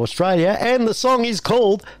Radio Australia. And the song is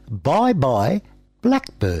called Bye Bye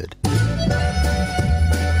Blackbird.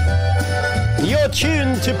 You're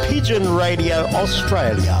tuned to Pigeon Radio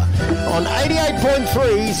Australia on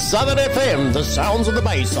 88.3 Southern FM, the sounds of the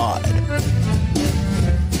Bayside.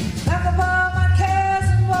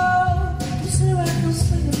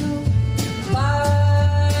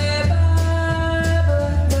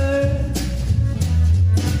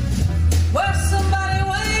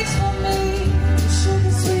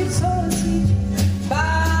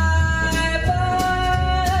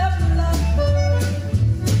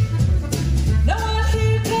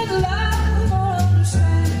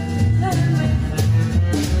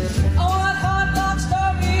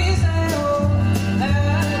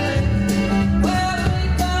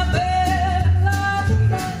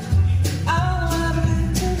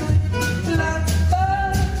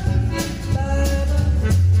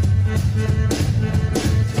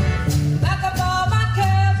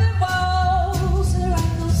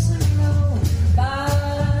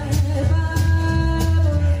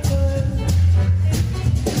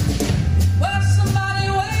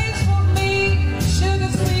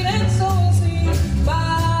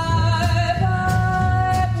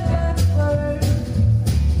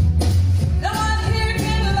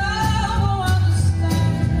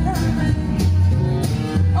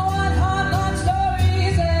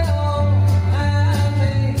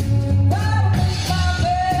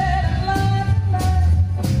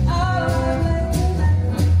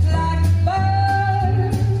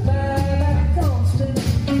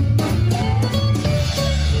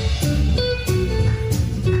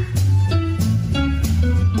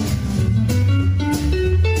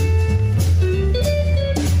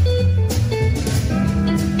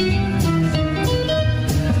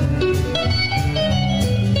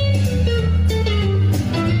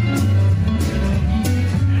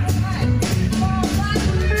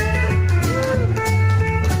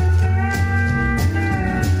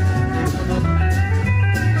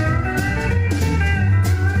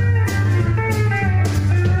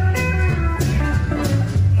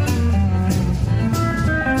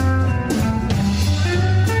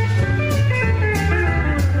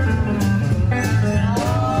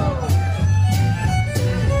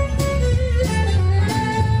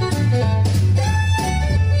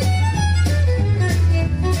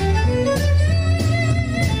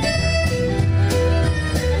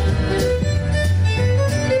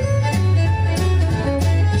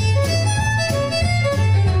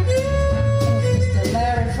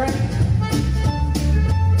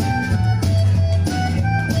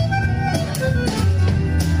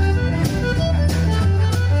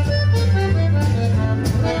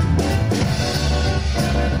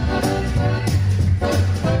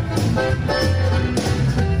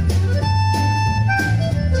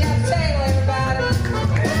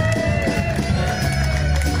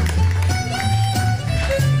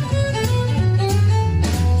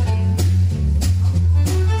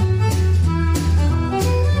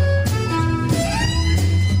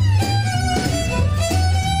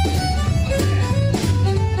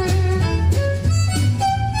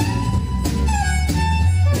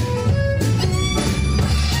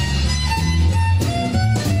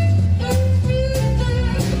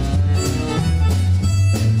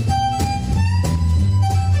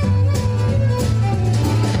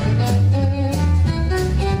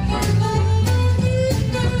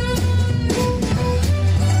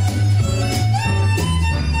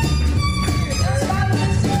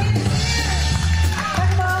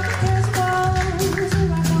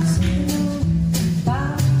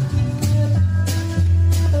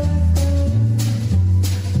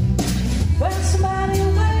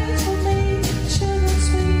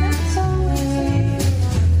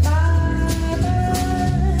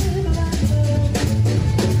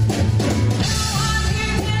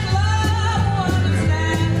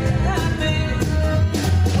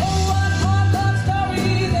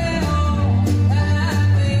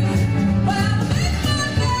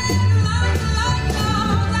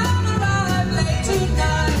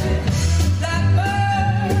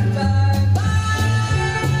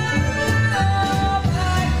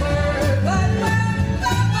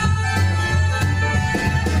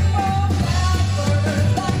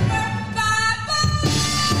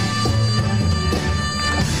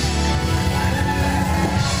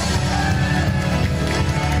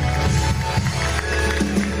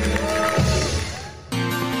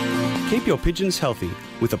 Keep your pigeons healthy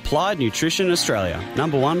with Applied Nutrition Australia,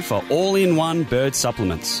 #1 for all-in-one bird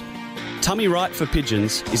supplements. Tummy Right for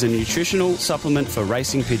Pigeons is a nutritional supplement for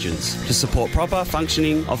racing pigeons to support proper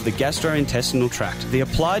functioning of the gastrointestinal tract. The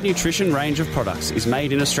Applied Nutrition range of products is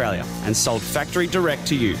made in Australia and sold factory direct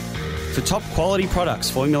to you. For top quality products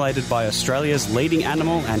formulated by Australia's leading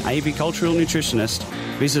animal and avicultural nutritionist,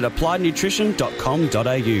 visit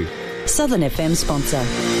appliednutrition.com.au. Southern FM sponsor.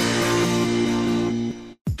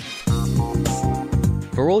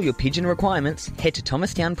 For all your pigeon requirements, head to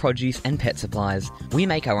Thomastown Produce and Pet Supplies. We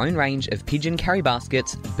make our own range of pigeon carry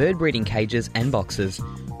baskets, bird breeding cages and boxes.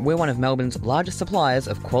 We're one of Melbourne's largest suppliers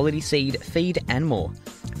of quality seed, feed and more.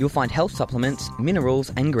 You'll find health supplements,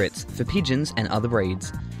 minerals and grits for pigeons and other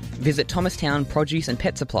breeds. Visit Thomastown Produce and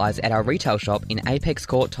Pet Supplies at our retail shop in Apex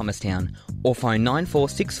Court, Thomastown, or phone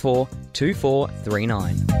 9464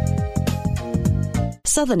 2439.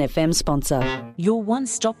 Southern FM sponsor. Your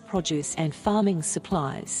one-stop produce and farming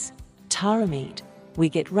supplies. Tara Meat. We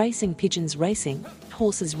get racing pigeons racing,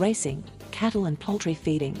 horses racing, cattle and poultry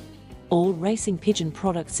feeding. All racing pigeon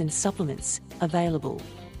products and supplements available.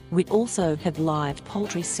 We also have live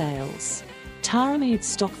poultry sales. Tara Meat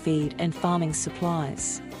stock feed and farming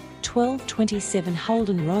supplies. 1227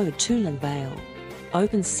 Holden Road, Toolan Vale.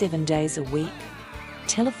 Open 7 days a week.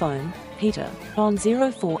 Telephone Peter on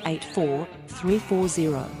 0484 340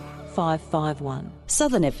 551.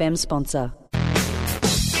 Southern FM sponsor.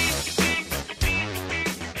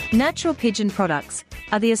 Natural Pigeon Products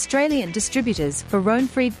are the Australian distributors for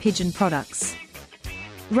Röhnfried pigeon products.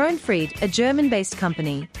 Röhnfried, a German-based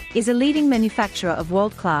company, is a leading manufacturer of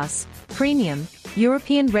world-class, premium,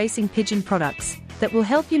 European racing pigeon products that will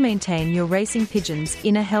help you maintain your racing pigeons'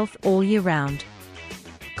 inner health all year round.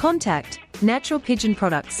 Contact Natural Pigeon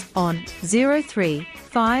Products on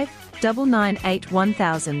 035 998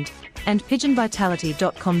 1000 and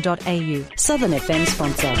pigeonvitality.com.au. Southern FM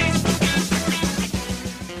sponsor.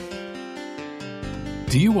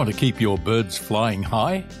 Do you want to keep your birds flying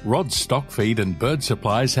high? Rod's Stock Feed and Bird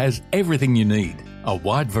Supplies has everything you need. A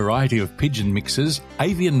wide variety of pigeon mixes,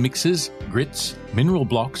 avian mixes, grits, mineral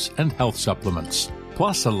blocks and health supplements.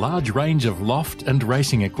 Plus a large range of loft and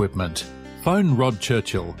racing equipment. Phone Rod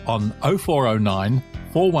Churchill on 0409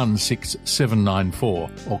 416 794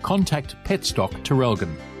 or contact Petstock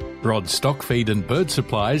Terrelgan. Rod's Stock Feed and Bird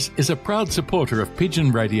Supplies is a proud supporter of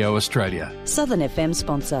Pigeon Radio Australia. Southern FM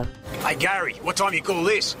sponsor. Hey Gary, what time you call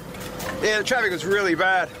this? Yeah, the traffic was really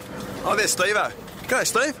bad. Oh, there's Steve-o. G'day,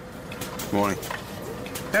 Steve. Morning.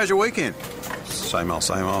 How's your weekend? Same old,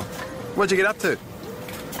 same old. What'd you get up to?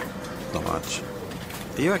 Not much.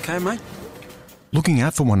 Are you okay, mate? Looking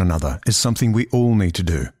out for one another is something we all need to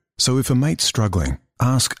do. So if a mate's struggling,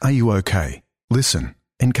 ask, are you okay? Listen,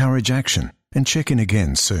 encourage action, and check in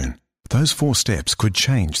again soon. Those 4 steps could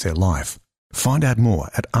change their life. Find out more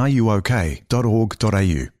at ruok.org.au.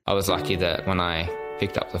 I was lucky that when I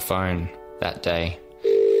picked up the phone that day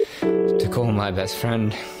to call my best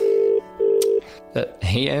friend, that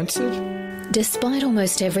he answered. Despite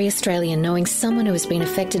almost every Australian knowing someone who has been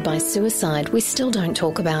affected by suicide, we still don't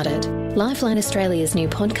talk about it. Lifeline Australia's new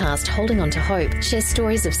podcast, Holding On to Hope, shares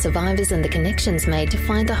stories of survivors and the connections made to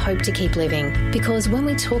find the hope to keep living. Because when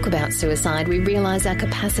we talk about suicide, we realise our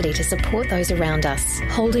capacity to support those around us.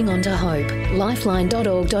 Holding On to Hope.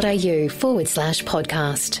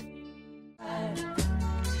 lifeline.org.au/podcast.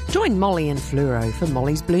 Join Molly and Fluoro for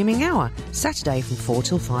Molly's Blooming Hour, Saturday from 4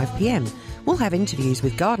 till 5 p.m. We'll have interviews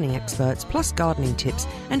with gardening experts, plus gardening tips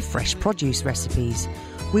and fresh produce recipes.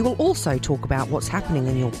 We will also talk about what's happening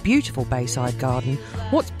in your beautiful Bayside garden,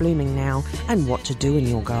 what's blooming now, and what to do in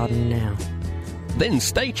your garden now. Then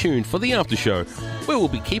stay tuned for the after show, where we'll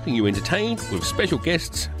be keeping you entertained with special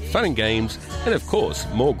guests, fun and games, and of course,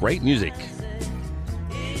 more great music.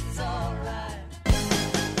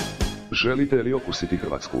 Želite li okusiti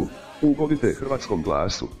Hrvatsku? Ugodite hrvatskom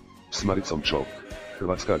glasu s Maricom Čok.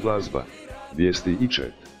 Hrvatska glazba, vijesti i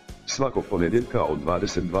chat. Svakog ponedjeljka od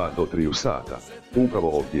 22 do 3 sata. Upravo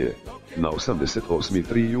ovdje, na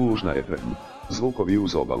 88.3 Južna FM. Zvukovi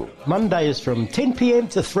uz obalu. Mondays from 10 p.m.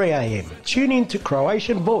 to 3 a.m. Tune in to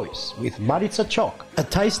Croatian Voice with Marica Čok. A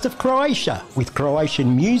taste of Croatia with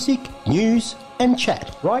Croatian music, news and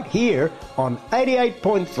chat. Right here on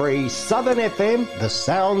 88.3 Southern FM, the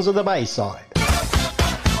sounds of the Bayside.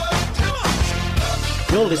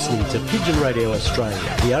 You're listening to Pigeon Radio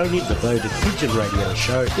Australia, the only devoted pigeon radio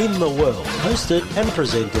show in the world, hosted and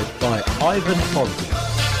presented by Ivan Fonte.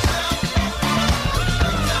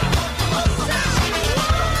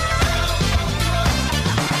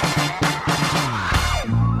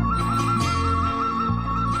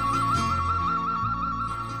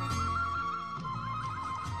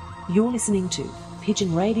 You're listening to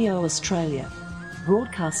Pigeon Radio Australia,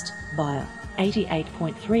 broadcast via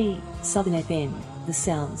 88.3 Southern FM, the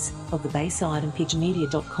sounds of the Bayside, and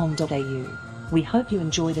pigeonmedia.com.au. We hope you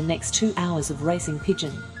enjoy the next 2 hours of racing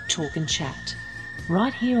pigeon talk and chat.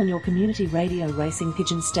 right here on your community radio racing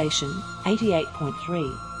pigeon station,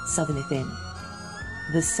 88.3 Southern FM.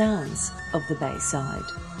 The sounds of the Bayside.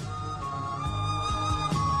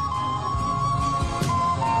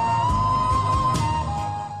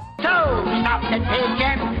 Stop the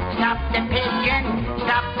pigeon, stop the pigeon,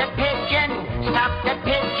 stop the pigeon, stop the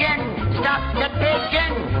pigeon, stop the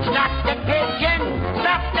pigeon, stop the pigeon,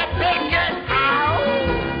 stop the pigeon, ow!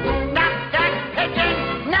 Stop that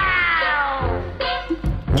pigeon now!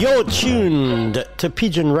 You're tuned to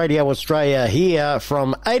Pigeon Radio Australia here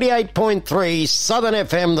from 88.3 Southern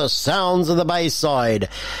FM, the sounds of the Bayside.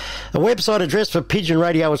 The website address for Pigeon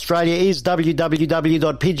Radio Australia is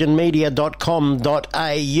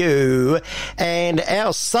www.pigeonmedia.com.au, and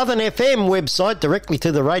our Southern FM website directly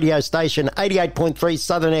to the radio station 88.3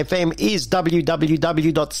 Southern FM is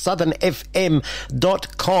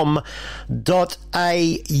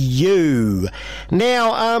www.southernfm.com.au.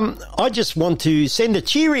 Now, I just want to send a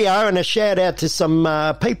cheerio and a shout out to some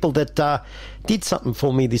people that did something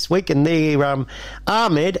for me this week, and they're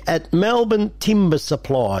Ahmed at Melbourne Timber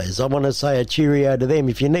Supplies. I want to say a cheerio to them.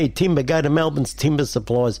 If you need timber, go to Melbourne's Timber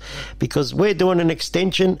Supplies, because we're doing an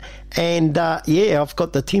extension, and I've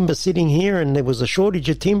got the timber sitting here, and there was a shortage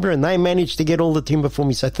of timber, and they managed to get all the timber for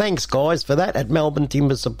me. So thanks, guys, for that at Melbourne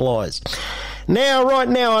Timber Supplies. Right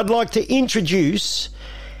now, I'd like to introduce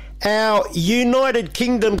our United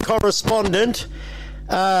Kingdom correspondent,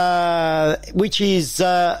 which is...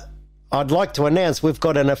 I'd like to announce we've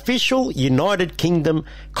got an official United Kingdom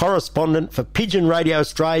correspondent for Pigeon Radio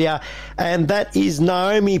Australia, and that is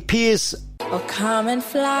Naomi Pearce. Oh, come and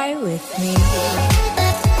fly with me.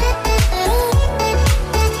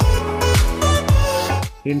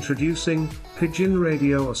 Introducing Pigeon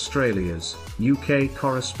Radio Australia's UK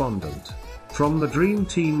correspondent. From the Dream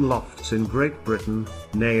Team Lofts in Great Britain,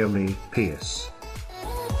 Naomi Pearce.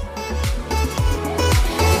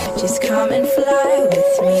 Just come and fly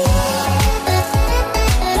with me.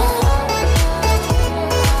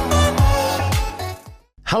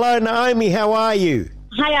 Hello, Naomi, how are you?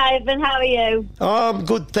 Hi, Ivan, how are you? Oh, I'm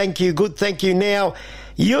good, thank you, Now,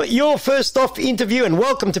 you're first off interview, and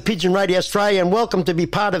welcome to Pigeon Radio Australia, and welcome to be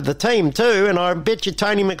part of the team too, and I bet you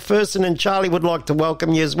Tony McPherson and Charlie would like to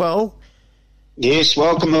welcome you as well. Yes,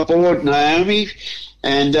 welcome aboard, Naomi,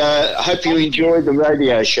 and I hope you enjoyed the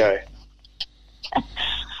radio show.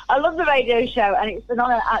 I love the radio show, and it's an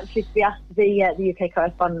honour actually to be asked to be the UK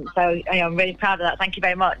correspondent, so I'm really proud of that. Thank you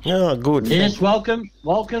very much. Oh, good. Yes, welcome,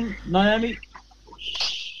 Naomi.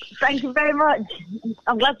 Thank you very much.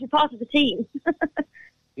 I'm glad to be part of the team.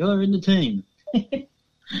 You're in the team.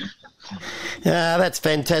 That's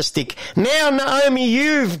fantastic. Now, Naomi,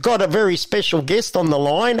 you've got a very special guest on the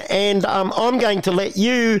line, and I'm going to let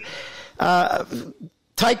you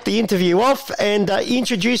take the interview off and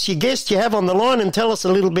introduce your guest you have on the line and tell us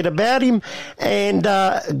a little bit about him, and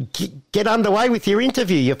get underway with your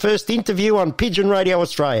interview, your first interview on Pigeon Radio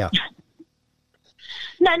Australia.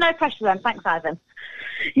 No pressure then. Thanks, Ivan.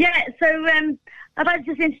 Yeah, so I'd like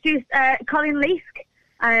to just introduce Colin Leask,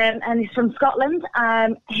 and he's from Scotland.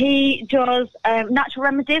 He does natural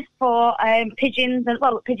remedies for pigeons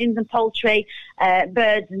and poultry,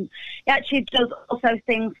 birds, and he actually does also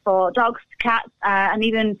things for dogs, cats, and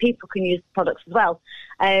even people can use products as well.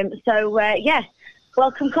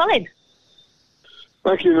 Welcome, Colin.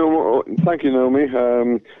 Thank you, Naomi.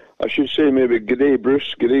 I should say maybe g'day,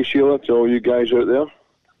 Bruce, g'day, Sheila, to all you guys out there.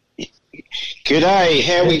 G'day,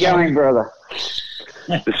 how are we going, brother?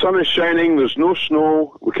 The sun is shining, there's no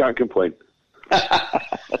snow, we can't complain.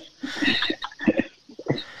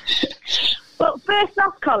 Well, first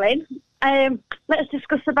off, Colin, let's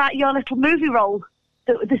discuss about your little movie role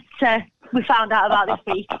that we found out about this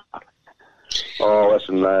week. Oh,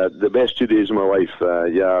 listen, the best 2 days of my life,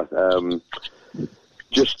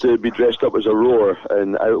 just to be dressed up as a rower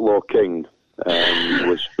in Outlaw King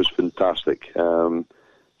was fantastic.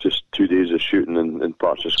 Just 2 days of shooting in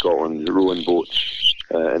parts of Scotland, rowing boats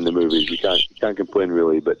in the movies. You can't complain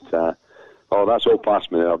really, but that's all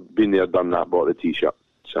past me. I've been there, done that, bought the T-shirt,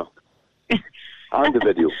 so and the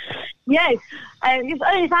video. Yes, I only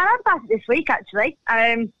found out about it this week actually.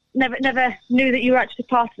 Never knew that you were actually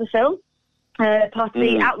part of the film, part of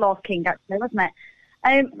the Outlaw King actually, wasn't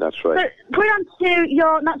it? That's right. But going on to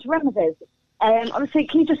your natural remedies, obviously,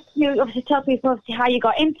 can you just tell people how you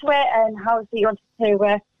got into it and how you wanted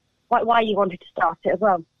to, why you wanted to start it as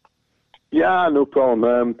well? Yeah, no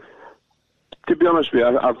problem. To be honest with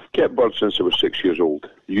you, I've kept birds since I was 6 years old.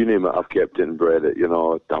 You name it, I've kept it and bred it. You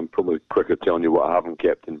know, I'm probably quicker telling you what I haven't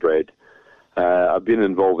kept and bred. I've been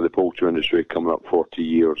involved with the poultry industry coming up 40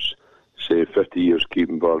 years. say 50 years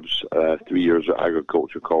keeping birds, 3 years at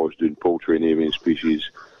agriculture college doing poultry and avian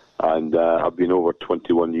species, and I've been over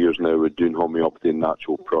 21 years now with doing homeopathy and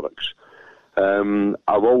natural products.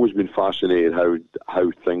 I've always been fascinated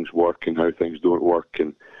how things work and how things don't work,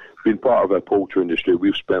 and being part of a poultry industry,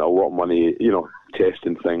 we've spent a lot of money,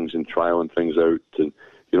 testing things and trialing things out, and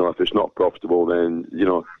if it's not profitable, then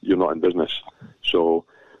you're not in business. So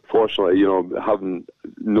fortunately, having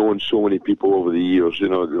known so many people over the years, the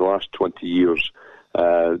last 20 years,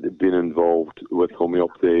 been involved with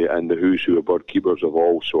homeopathy and the who's who of bird keepers of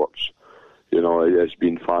all sorts. It's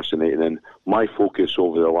been fascinating, and my focus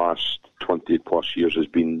over the last 20 plus years has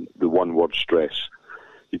been the one word: stress.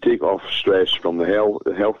 You take off stress from the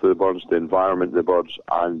health of the birds, the environment of the birds,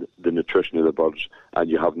 and the nutrition of the birds, and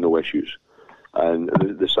you have no issues. And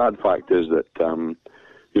the sad fact is that,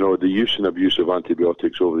 the use and abuse of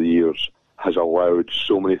antibiotics over the years has allowed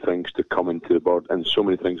so many things to come into the bird, and so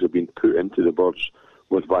many things have been put into the birds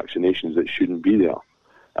with vaccinations that shouldn't be there.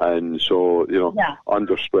 And so,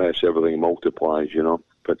 under stress, everything multiplies,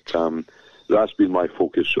 But that's been my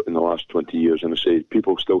focus in the last 20 years. And I say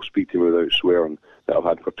people still speak to me without swearing that I've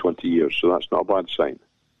had for 20 years, so that's not a bad sign.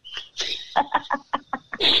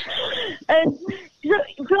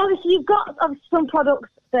 So obviously you've got some products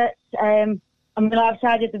that, obviously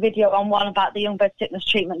I did the video on one about the young bird sickness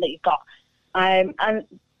treatment that you've got. And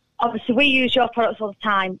obviously we use your products all the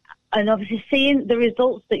time, and obviously seeing the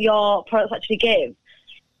results that your products actually give.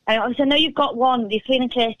 And obviously I know you've got one, the Clean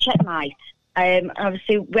and Clear Checkmate. And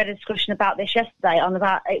obviously we had a discussion about this yesterday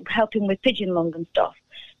about it helping with pigeon lung and stuff.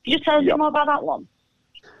 Could you just tell us a bit more about that one?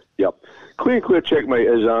 Yep. Clean and Clear Checkmate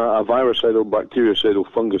is a virucidal, bactericidal,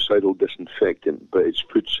 fungicidal disinfectant, but it's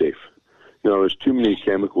food safe. There's too many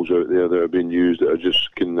chemicals out there that are being used that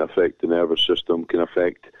can affect the nervous system, can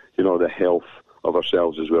affect, the health of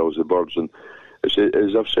ourselves as well as the birds. And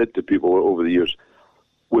as I've said to people over the years,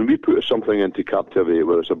 when we put something into captivity,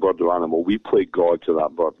 whether it's a bird or animal, we play God to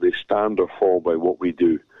that bird. They stand or fall by what we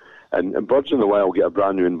do. And birds in the wild get a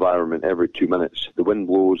brand new environment every 2 minutes. The wind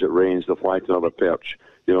blows, it rains, they fly to another perch.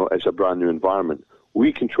 It's a brand new environment.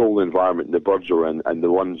 We control the environment the birds are in, and the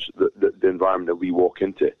environment that we walk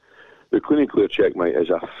into. The Clean and Clear Checkmate is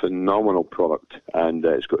a phenomenal product, and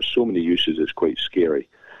it's got so many uses, it's quite scary.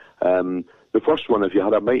 The first one, if you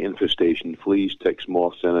had a mite infestation, fleas, ticks,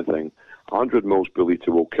 moths, anything, 100 mils per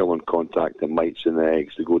litre will kill on contact the mites in the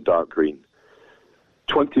eggs. They go dark green.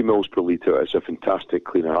 20 mils per litre is a fantastic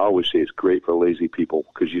cleaner. I always say it's great for lazy people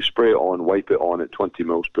because you spray it on, wipe it on at 20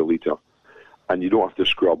 mils per litre, and you don't have to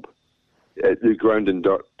scrub. The ground and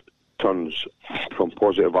dirt turns from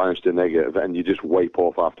positive ions to negative, and you just wipe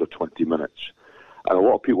off after 20 minutes. And a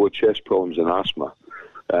lot of people with chest problems and asthma,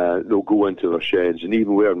 they'll go into their sheds, and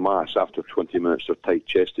even wearing masks after 20 minutes, they're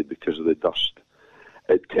tight-chested because of the dust.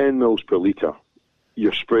 At 10 mils per litre,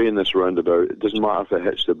 you're spraying this roundabout. It doesn't matter if it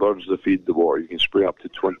hits the birds, the feed, the water. You can spray up to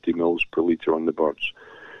 20 mils per litre on the birds.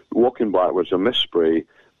 Walking backwards, a mist spray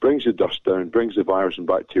brings the dust down, brings the virus and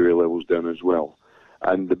bacteria levels down as well.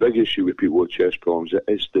 And the big issue with people with chest problems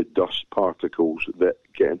is the dust particles that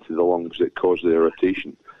get into the lungs that cause the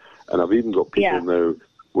irritation. And I've even got people now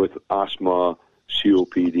with asthma,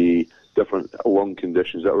 COPD, different lung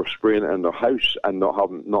conditions that are spraying it in their house and not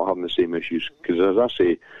having the same issues. Because as I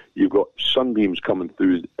say, you've got sunbeams coming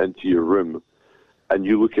through into your room, and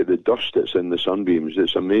you look at the dust that's in the sunbeams.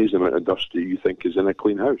 It's an amazing amount of dust that you think is in a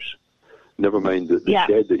clean house. Never mind the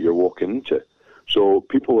shed that you're walking into. So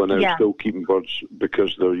people are now still keeping birds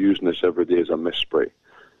because they're using this every day as a mist spray.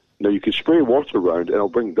 Now you can spray water around and it'll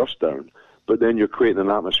bring dust down, but then you're creating an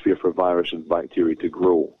atmosphere for virus and bacteria to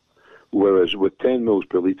grow. Whereas with 10 mils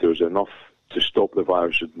per litre is enough to stop the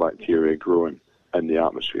virus and bacteria growing in the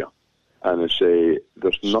atmosphere. And I say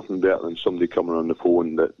there's nothing better than somebody coming on the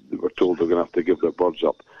phone that they were told they're going to have to give their birds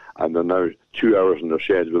up, and they're now 2 hours in their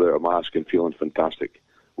sheds without a mask and feeling fantastic,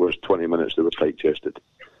 whereas 20 minutes they were tight-chested.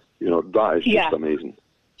 That is just amazing.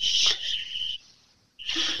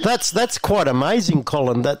 That's quite amazing,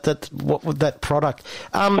 Colin. That product.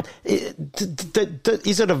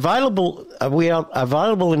 Is it available? Are we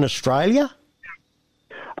available in Australia?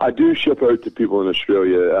 I do ship out to people in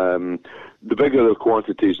Australia. The bigger the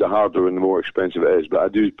quantities, the harder and the more expensive it is. But I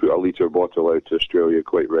do put a litre bottle out to Australia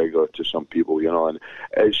quite regular to some people, and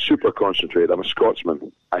it's super concentrated. I'm a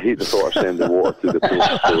Scotsman. I hate the thought of sending water to the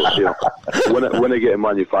post. So, when I get it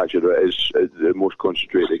manufactured, it is the most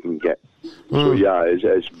concentrated it can get. So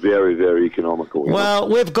it's very, very economical. Well,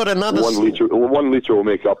 we've got another 1 litre will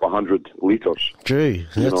make up 100 litres. Gee,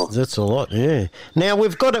 that's a lot. Yeah. Now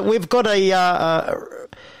we've got a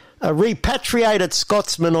a repatriated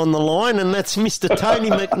Scotsman on the line, and that's Mr. Tony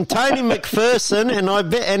McPherson,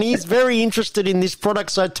 and he's very interested in this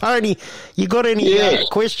product. So, Tony, you got any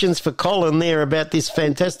questions for Colin there about this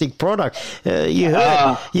fantastic product? You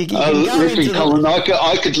heard listen, Colin,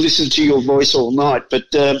 I could listen to your voice all night,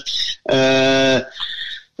 but the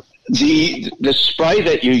spray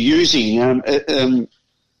that you're using,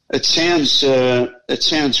 it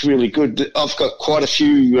sounds really good. I've got quite a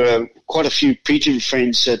few pigeon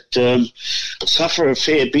friends that suffer a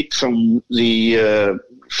fair bit from the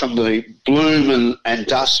bloom and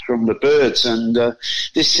dust from the birds, and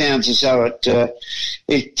this sounds as though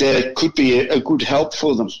it could be a good help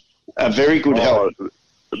for them, a very good help.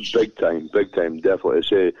 Big time, definitely. I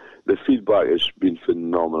say the feedback has been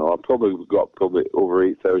phenomenal. I've probably got over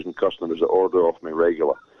 8,000 customers that order off me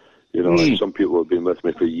regular. You know, and some people have been with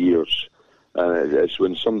me for years. And it's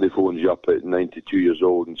when somebody phones you up at 92 years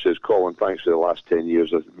old and says, Colin, thanks for the last 10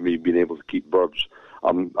 years of me being able to keep birds.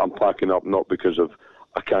 I'm packing up not because of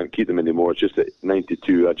I can't keep them anymore. It's just at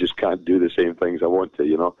 92, I just can't do the same things I want to,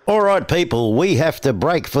 you know. All right, people, we have to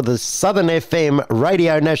break for the Southern FM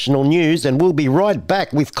Radio National News, and we'll be right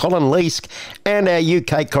back with Colin Leask and our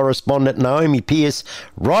UK correspondent, Naomi Pierce,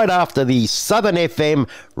 right after the Southern FM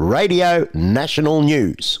Radio National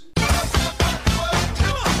News.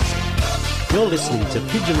 You're listening to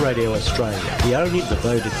Pigeon Radio Australia, the only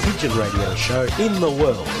devoted pigeon radio show in the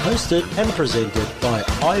world, hosted and presented by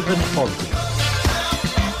Ivan Fonte.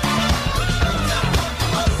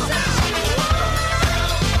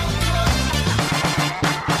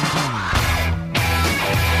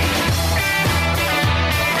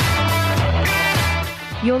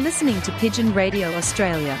 You're listening to Pigeon Radio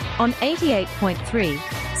Australia on 88.3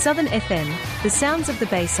 Southern FM, the sounds of the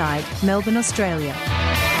Bayside, Melbourne, Australia.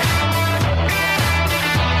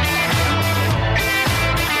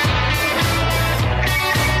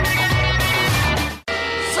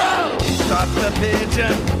 Stop the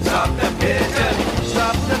pigeon, stop the pigeon,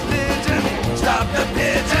 stop the pigeon, stop the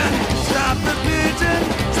pigeon, stop the pigeon,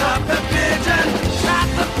 stop the pigeon, stop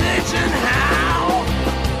the pigeon, how?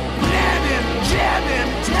 Nab him, jab him,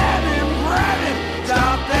 tab him, grab him,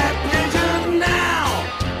 stop that pigeon now!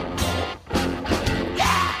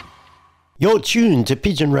 You're tuned to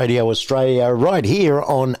Pigeon Radio Australia right here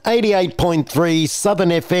on 88.3 Southern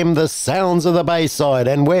FM, the sounds of the Bayside.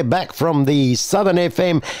 And we're back from the Southern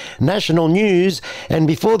FM National News. And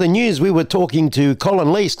before the news, we were talking to Colin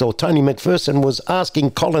Leask, or Tony McPherson was asking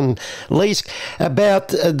Colin Leask about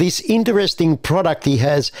this interesting product he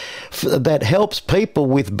has that helps people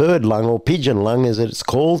with bird lung, or pigeon lung as it's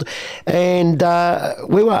called. And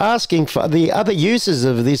we were asking for the other uses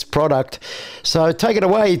of this product. So take it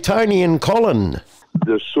away, Tony and Colin.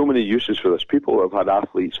 There's so many uses for this. People who have had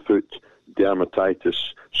athlete's foot,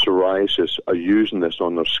 dermatitis, psoriasis are using this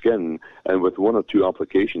on their skin, and with one or two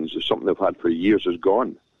applications, it's something they've had for years is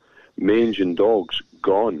gone. Mange in dogs,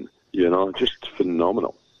 gone. You know, just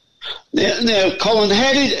phenomenal. Now, Colin,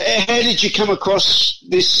 how did you come across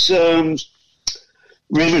this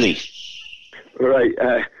remedy?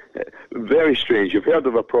 Right, very strange. You've heard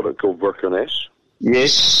of a product called Virkerness?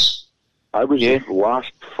 Yes. I was the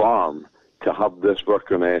last farm to have this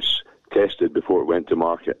Virkerness tested before it went to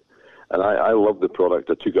market. And I love the product.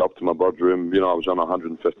 I took it up to my bird room. You know, I was on a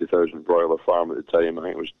 150,000 broiler farm at the time. I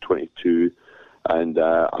think it was 22. And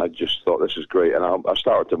I just thought, this is great. And I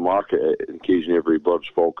started to market it in occasionally every birds,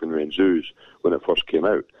 falconry and zoos when it first came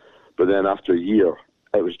out. But then after a year,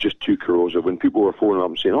 it was just too corrosive. When people were phoning up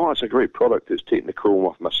and saying, oh, it's a great product, it's taking the chrome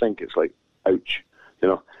off my sink, it's like, ouch. You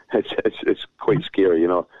know, it's quite scary, you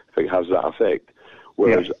know, if it has that effect.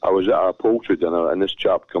 Whereas I was at a poultry dinner, and this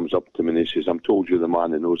chap comes up to me and he says, I'm told you're the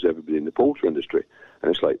man that knows everybody in the poultry industry. And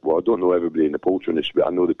it's like, well, I don't know everybody in the poultry industry, but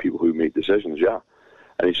I know the people who make decisions, yeah.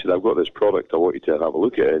 And he said, I've got this product, I want you to have a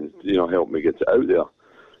look at it and, you know, help me get it out there.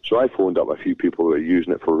 So I phoned up a few people who are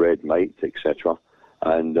using it for red mite, etc.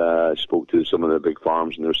 And spoke to some of the big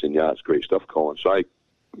farms, and they were saying, yeah, it's great stuff, Colin. So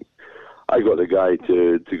I got the guy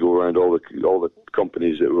to go around all the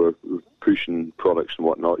companies that were pushing products and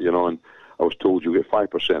whatnot, you know, and I was told you get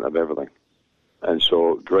 5% of everything. And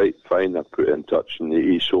so, great, fine, I put it in touch, and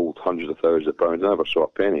he sold hundreds of thousands of pounds. I never saw a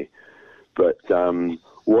penny. But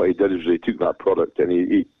what he did is he took that product and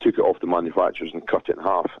he took it off the manufacturers and cut it in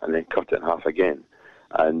half, and then cut it in half again.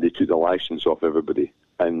 And they took the license off everybody.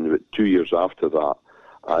 And 2 years after that,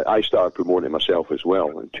 I started promoting it myself as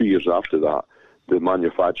well. And 2 years after that, the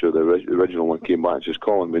manufacturer, the original one, came back and says,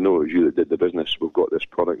 Colin, we know it was you that did the business. We've got this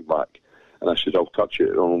product back. And I said, I'll touch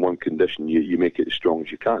it on one condition. You make it as strong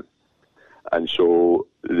as you can. And so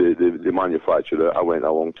the manufacturer, I went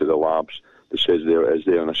along to the labs. that says there it is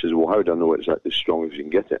there. And I says, well, how do I know it's as strong as you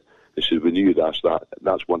can get it? They says, we knew that's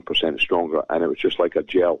 1% stronger, and it was just like a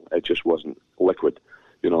gel. It just wasn't liquid,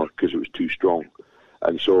 because it was too strong.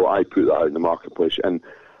 And so I put that out in the marketplace, and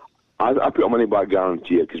I put a money-back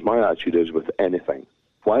guarantee, because my attitude is with anything,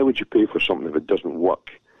 why would you pay for something if it doesn't work?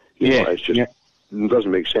 It's just, it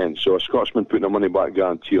doesn't make sense. So a Scotsman putting a money-back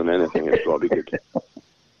guarantee on anything is probably good.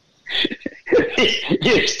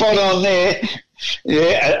 Yeah, spot on there.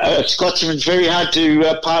 Yeah, a Scotsman's very hard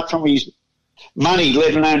to part from his money,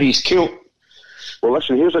 let alone his kilt. Well,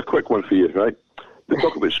 listen, here's a quick one for you, right? They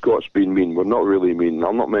talk about Scots being mean. We're not really mean.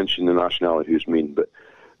 I'm not mentioning the nationality who's mean, but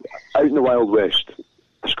out in the Wild West,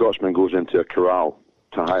 a Scotsman goes into a corral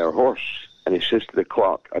to hire a horse, and he says to the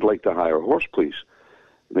clerk, I'd like to hire a horse, please.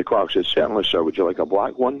 And the clerk says, certainly, sir. Would you like a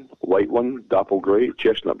black one, a white one, dapple grey,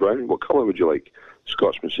 chestnut brown? What colour would you like? The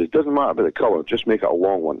Scotsman says, doesn't matter about the colour, just make it a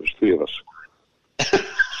long one. There's 3 of us.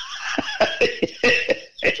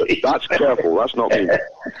 That's careful, that's not me. Not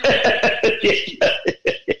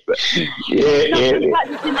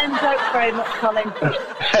practicing them jokes very much, Colin.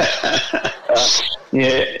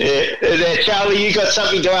 Charlie, you got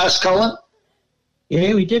something to ask Colin?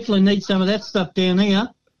 Yeah, we definitely need some of that stuff down here.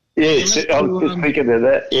 Yes, I was just thinking of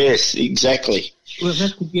that. Yes, exactly. We'll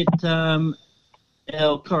have to get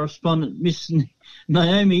our correspondent, Miss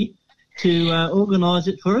Naomi, to organise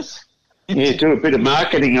it for us. Yeah, do a bit of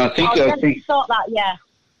marketing, I think. I'll sort that, yeah.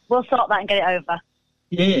 We'll sort that and get it over.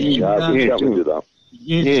 Do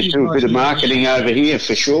a bit of marketing over here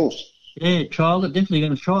for sure. Yeah, trial it. Definitely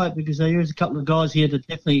going to try it because there is a couple of guys here that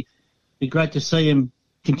definitely be great to see them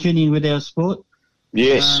continuing with our sport.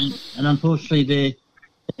 Yes. And unfortunately, their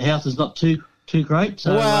health is not too great.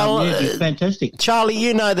 So, it's fantastic. Charlie,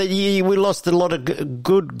 you know that we lost a lot of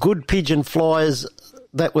good pigeon flyers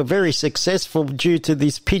that were very successful due to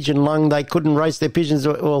this pigeon lung. They couldn't race their pigeons.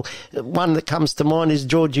 Well, one that comes to mind is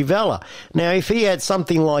Georgie Vella. Now, if he had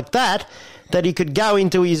something like that he could go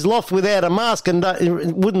into his loft without a mask and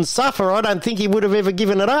wouldn't suffer, I don't think he would have ever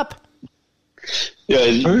given it up.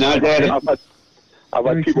 Yeah, no doubt. I've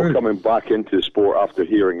had people coming back into the sport after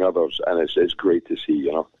hearing others, and it's great to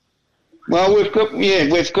see, Well, we've got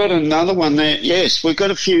another one there. Yes, we've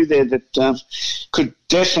got a few there that could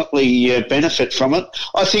definitely benefit from it.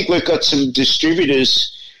 I think we've got some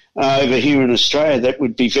distributors over here in Australia that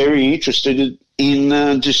would be very interested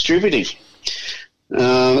in distributing.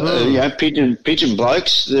 Pigeon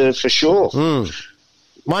blokes for sure.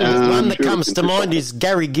 One that comes to mind is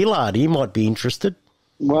Gary Gillard. He might be interested.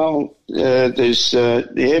 Well, there's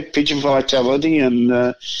Pigeon Vitality,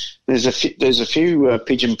 and there's a few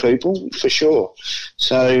pigeon people for sure.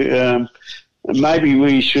 So maybe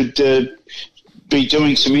we should be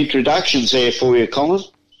doing some introductions there for you, Colin.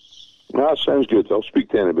 No, that sounds good. I'll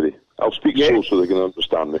speak to anybody. I'll speak slow so they can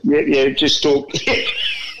understand me. Yeah, just talk.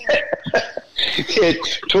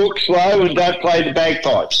 Talk slow and don't play the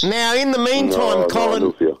bagpipes. Now, in the meantime,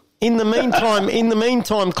 Colin. In the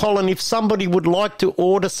meantime, Colin, if somebody would like to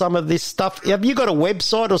order some of this stuff, have you got a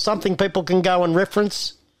website or something people can go and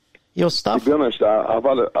reference your stuff? To be honest, I've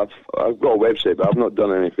got a website, but I've not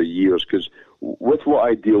done any for years because with what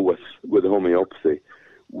I deal with homeopathy,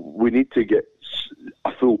 we need to get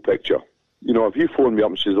a full picture. If you phone me up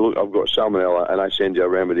and say, look, I've got salmonella, and I send you a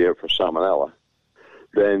remedy out for salmonella,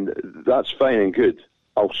 then that's fine and good.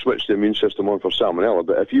 I'll switch the immune system on for salmonella,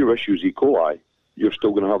 but if your issue is E. coli, you're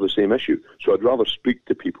still going to have the same issue. So I'd rather speak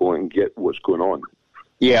to people and get what's going on.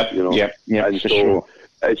 Yeah, and for so sure.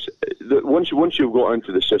 It's once you've got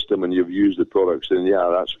into the system and you've used the products, then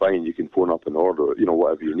that's fine. You can phone up and order,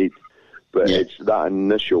 whatever you need. But it's that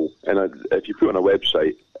initial, and if you put on a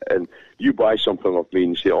website and you buy something off me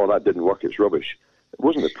and say, "Oh, that didn't work, it's rubbish," it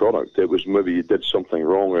wasn't the product. It was maybe you did something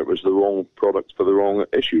wrong. It was the wrong product for the wrong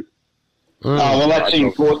issue. Oh, well, that's the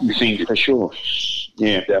important thing for sure.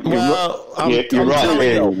 Yeah, definitely. Well, you're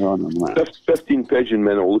right. 15 pigeon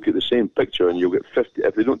men will look at the same picture and you'll get 50.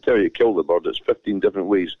 If they don't tell you to kill the bird, it's 15 different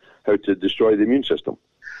ways how to destroy the immune system.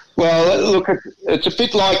 Well, look, it's a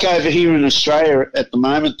bit like over here in Australia at the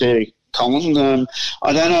moment there, Colin.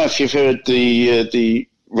 I don't know if you've heard the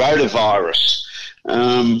rotavirus,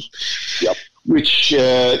 which,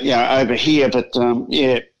 over here, but,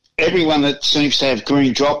 everyone that seems to have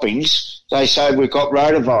green droppings, they say we've got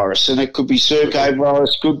rotavirus, and it could be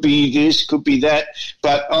circovirus, could be this, could be that,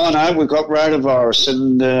 but no, we've got rotavirus,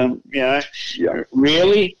 and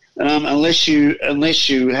really, unless you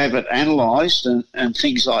have it analysed and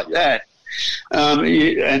things like that,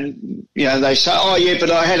 they say, oh yeah,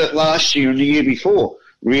 but I had it last year and the year before.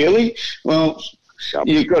 Really? Well,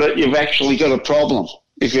 you've actually got a problem.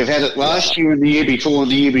 If you've had it last year and the year before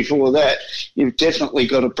and the year before that, you've definitely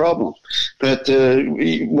got a problem. But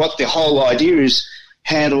what the whole idea is,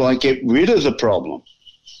 how do I get rid of the problem?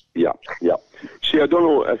 Yeah. See, I don't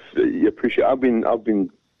know if you appreciate. I've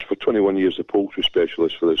been for 21 years a poultry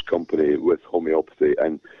specialist for this company with homeopathy,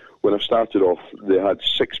 and when I started off, they had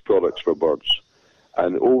 6 products for birds.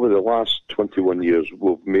 And over the last 21 years,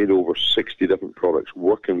 we've made over 60 different products,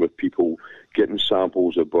 working with people, getting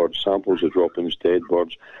samples of birds, samples of droppings, dead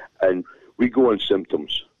birds, and we go on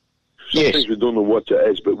symptoms. Sometimes we don't know what it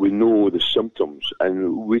is, but we know the symptoms,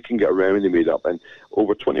 and we can get a remedy made up. And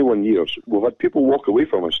over 21 years, we've had people walk away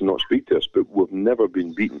from us and not speak to us, but we've never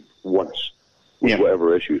been beaten once with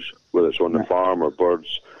whatever issues, whether it's on the farm or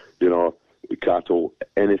birds, cattle,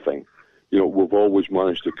 anything. We've always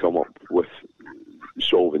managed to come up with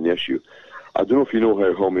solving the issue. I don't know if you know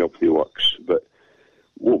how homeopathy works, but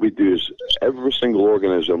what we do is every single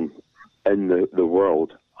organism in the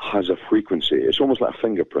world has a frequency. It's almost like a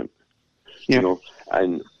fingerprint,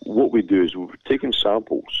 and what we do is we've taken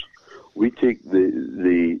samples. We take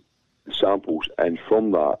the samples, and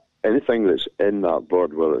from that, anything that's in that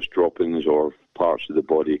bird, whether it's droppings or parts of the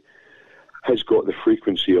body, has got the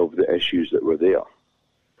frequency of the issues that were there.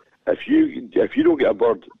 If you don't get a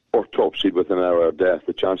bird autopsied within an hour of death,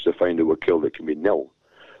 the chance to find it were killed it can be nil.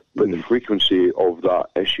 But the frequency of that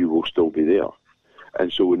issue will still be there.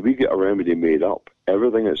 And so when we get a remedy made up,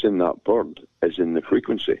 everything that's in that bird is in the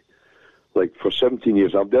frequency. Like for 17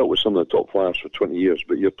 years, I've dealt with some of the top flyers for 20 years,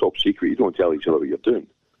 but you're top secret. You don't tell each other what you're doing,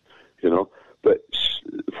 But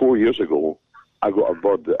 4 years ago, I got a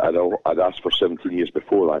bird that I'd asked for 17 years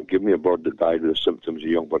before that. Give me a bird that died with the symptoms of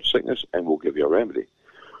young bird sickness, and we'll give you a remedy.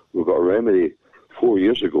 We got a remedy 4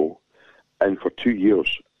 years ago, and for 2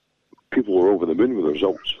 years, people were over the moon with the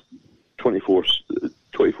results. 24,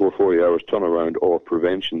 40 hours turnaround or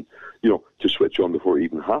prevention, to switch on before it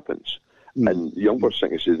even happens. And young bird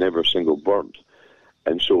sickness is never a single bird.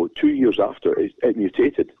 And so 2 years after, it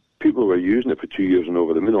mutated. People were using it for 2 years and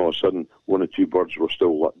over the moon. All of a sudden, 1 or 2 birds were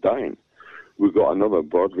still dying. We got another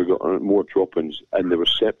bird, we got more droppings, and there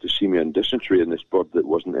was septicemia and dysentery in this bird that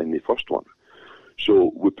wasn't in the first one.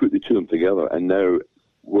 So we put the two of them together, and now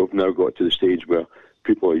we've got to the stage where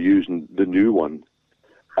people are using the new one,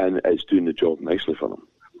 and it's doing the job nicely for them.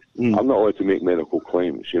 I'm not allowed to make medical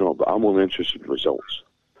claims, but I'm only interested in results.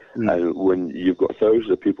 And when you've got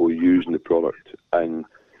thousands of people using the product and,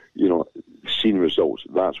 seeing results,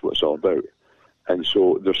 that's what it's all about. And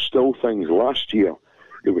so there's still things. Last year,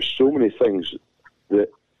 there were so many things that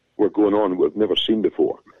were going on we've never seen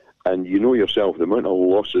before. And you know yourself, the amount of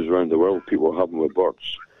losses around the world people are having with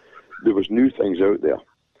birds. There was new things out there.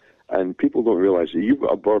 And people don't realise that you've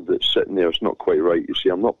got a bird that's sitting there, it's not quite right. You see,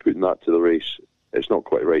 I'm not putting that to the race. It's not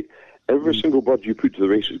quite right. Every single bird you put to the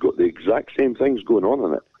race has got the exact same things going on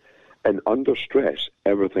in it. And under stress,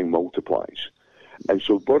 everything multiplies. And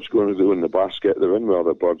so birds going to go in the basket, they're in with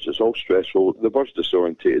other birds, it's all stressful, the bird's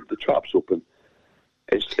disorientated, the trap's open.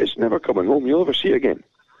 It's never coming home. You'll never see it again.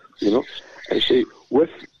 And say, with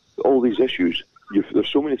all these issues,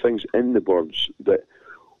 there's so many things in the birds that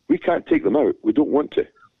we can't take them out. We don't want to.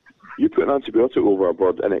 You put an antibiotic over a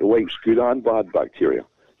bird and it wipes good and bad bacteria.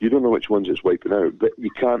 You don't know which ones it's wiping out, but you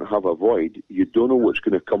can't have a void. You don't know what's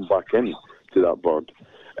going to come back in to that bird,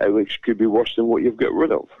 which could be worse than what you've got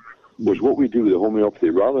rid of. Whereas what we do with the homeopathy,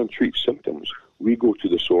 rather than treat symptoms, we go to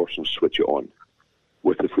the source and switch it on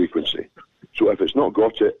with the frequency. So if it's not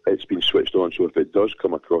got it, it's been switched on. So if it does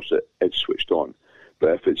come across it, it's switched on.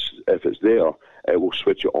 But if it's there, it will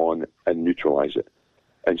switch it on and neutralise it.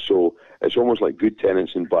 And so it's almost like good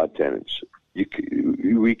tenants and bad tenants.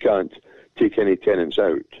 We can't take any tenants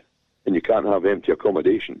out, and you can't have empty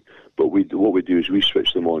accommodation. But what we do is we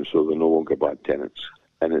switch them on so they're no longer bad tenants.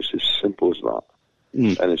 And it's as simple as that.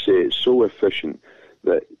 And I say it's so efficient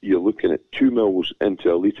that you're looking at 2 mils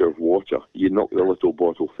into a litre of water. You knock the little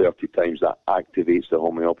bottle 30 times, that activates the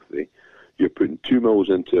homeopathy. You're putting 2 mils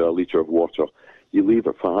into a litre of water. You leave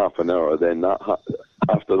it for half an hour, then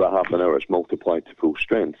after that half an hour it's multiplied to full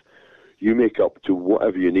strength. You make up to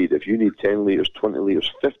whatever you need. If you need 10 litres, 20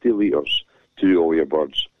 litres, 50 litres to do all your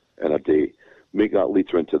birds in a day, make that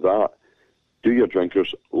litre into that, do your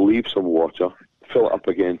drinkers, leave some water, fill it up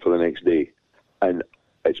again for the next day, and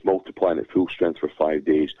it's multiplying at full strength for 5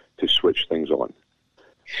 days to switch things on.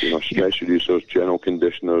 Stress reducers, general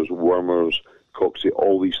conditioners, wormers, coxy,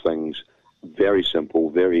 all these things, very simple,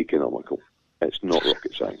 very economical. It's not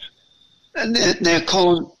rocket science. Now,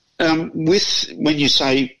 Colin, when you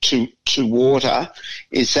say to water,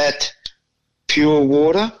 is that pure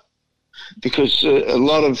water? Because a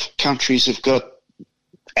lot of countries have got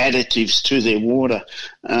additives to their water.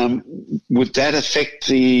 Would that affect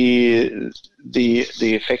the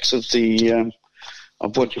effects of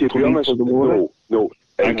what you're putting into the water? No,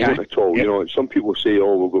 it Okay. won't at all. Yep. You know, some people say,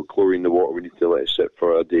 "Oh, we've got chlorine in the water. We need to let it sit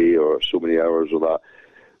for a day or so many hours or that."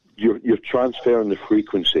 You're transferring the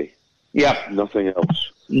frequency. Yeah. Nothing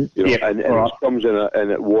else. You know, Yep. and All right. it comes in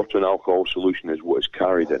a water and alcohol solution is what is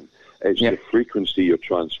carried in. It's the frequency you're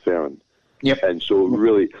transferring. Yep. And so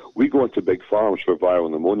really, we go into big farms for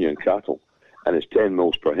viral pneumonia in cattle, and it's 10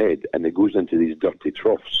 mils per head, and it goes into these dirty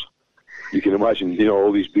troughs. You can imagine, you know,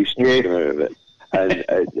 all these beasts coming out of it, and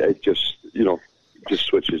it just, you know, just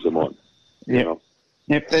switches them on. You know?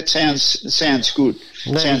 Yep, that sounds good.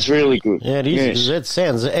 Sounds really good. Yeah, it is. Yes. That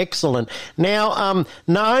sounds excellent. Now,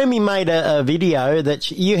 Naomi made a video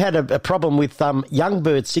that you had a problem with young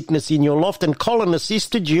bird sickness in your loft, and Colin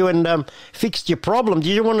assisted you and fixed your problem. Do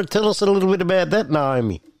you want to tell us a little bit about that,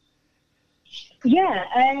 Naomi? Yeah,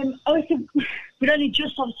 obviously, we'd only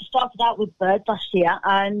just obviously started out with birds last year,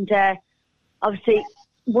 and obviously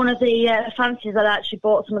one of the fanciers that actually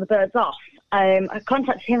bought some of the birds off, I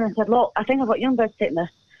contacted him and said, look, I think I've got young bird sickness.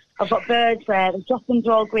 I've got birds where the droppings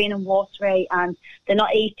are all green and watery, and they're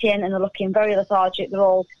not eating, and they're looking very lethargic. They're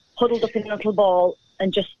all huddled up in a little ball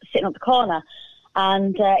and just sitting at the corner.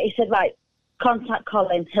 And he said, right, contact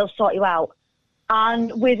Colin, he'll sort you out.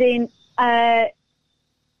 And within 12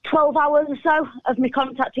 hours or so of me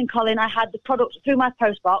contacting Colin, I had the product through my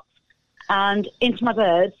post box and into my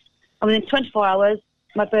birds. And within 24 hours,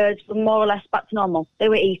 my birds were more or less back to normal. They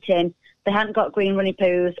were eating. They hadn't got green runny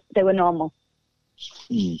poos. They were normal.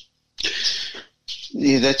 Yeah,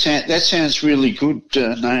 that sounds really good,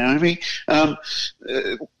 Naomi.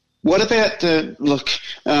 What about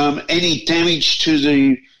any damage to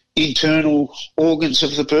the internal organs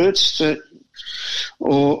of the birds? Are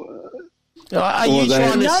you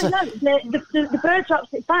trying to say... No, the birds are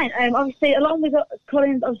absolutely fine. Obviously, along with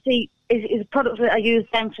Colin's, obviously, is a product that I use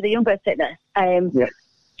then for the young bird sickness.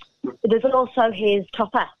 There's also his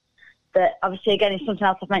Top F, that obviously, again, is something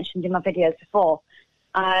else I've mentioned in my videos before.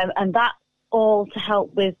 And that all to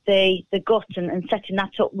help with the gut and setting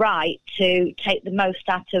that up right to take the most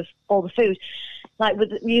out of all the food. Like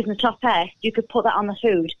with using the Top F, you could put that on the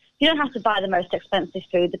food. You don't have to buy the most expensive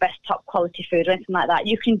food, the best top quality food or anything like that.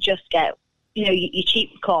 You can just get, you know, your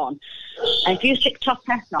cheap corn. And if you stick Top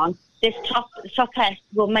F on, this Top F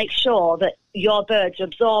will make sure that your bird's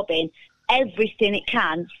absorbing everything it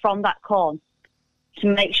can from that corn to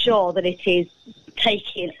make sure that it is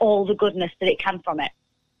taking all the goodness that it can from it.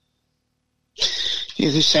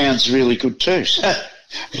 Yeah, this sounds really good too. He's got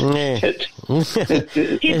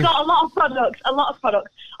a lot of products.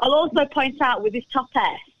 I'll also point out with this Top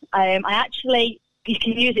F, you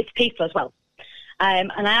can use it for people as well.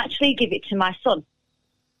 And I actually give it to my son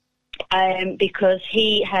because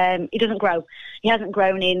he doesn't grow. He hasn't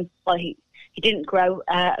grown he didn't grow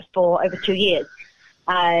for over 2 years.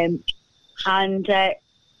 And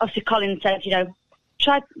obviously Colin said, you know,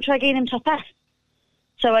 try giving him Top F.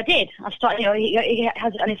 So I did. I started, you know, he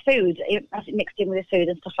has it on his food. He has it mixed in with his food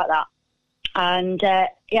and stuff like that. And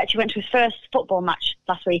he actually went to his first football match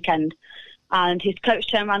last weekend. And his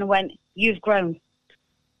coach turned around and went, "You've grown."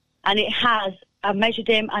 And I measured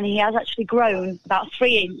him, and he has actually grown about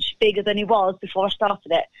 3 inches bigger than he was before I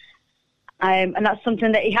started it. And that's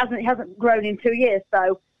something that he hasn't grown in 2 years.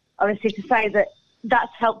 So obviously to say that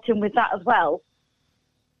that's helped him with that as well.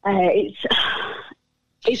 It's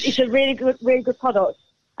a really good product.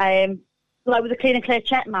 Like with the Clean and Clear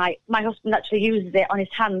Check Mite, my husband actually uses it on his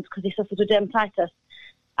hands because he suffers with dermatitis.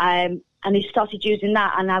 And he started using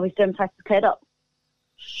that, and now his dermatitis cleared up.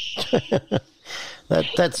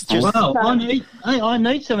 That's just... Well, I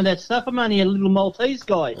need some of that stuff. I'm only a little Maltese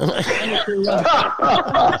guy. Get some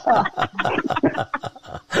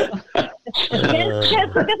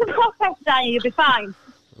Top F down, you'll be fine.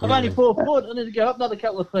 I'm only 4 foot. I need to go up another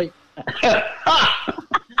couple of feet.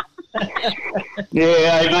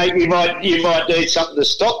 Yeah, mate, you might need something to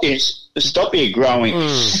stop you growing.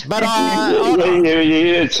 But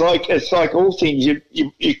it's like all things.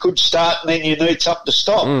 You could start and then you need something to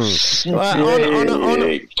stop.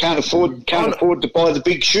 Can't afford to buy the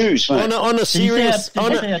big shoes, mate. On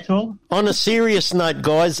a serious note,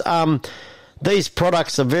 guys, these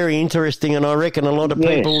products are very interesting, and I reckon a lot of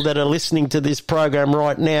people that are listening to this program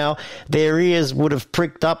right now, their ears would have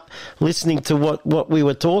pricked up listening to what we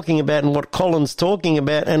were talking about and what Colin's talking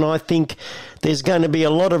about, and I think there's going to be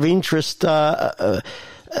a lot of interest for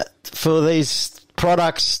these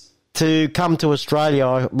products to come to Australia,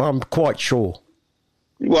 I'm quite sure.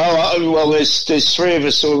 Well, there's 3 of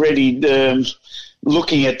us already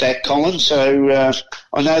looking at that, Colin. So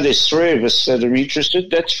I know there's 3 of us that are interested,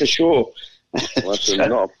 that's for sure. Well, that's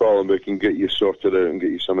not a problem. We can get you sorted out and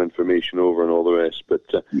get you some information over and all the rest. But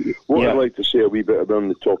what I'd like to say a wee bit about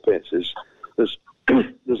the top S is there's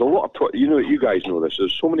a lot of you guys know this.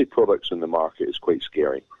 There's so many products in the market. It's quite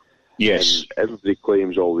scary. Yes, and everybody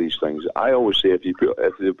claims all these things. I always say if they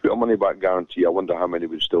put a money back guarantee, I wonder how many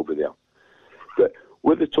would still be there. But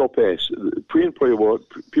with the top S, pre and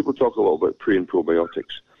probiotics, people talk a lot about pre and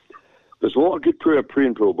probiotics. There's a lot of good pre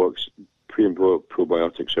and probiotics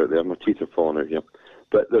out there. My teeth are falling out here.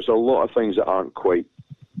 But there's a lot of things that aren't quite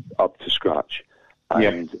up to scratch.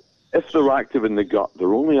 And if they're active in the gut,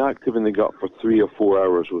 they're only active in the gut for 3 or 4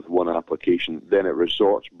 hours with one application. Then it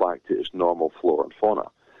resorts back to its normal flora and fauna.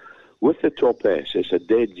 With the top S, it's a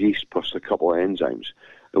dead yeast plus a couple of enzymes.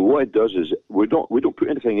 And what it does is we don't put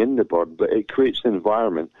anything in the bird, but it creates an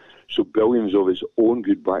environment so billions of its own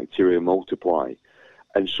good bacteria multiply.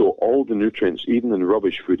 And so all the nutrients, even in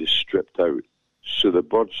rubbish food, is stripped out. So the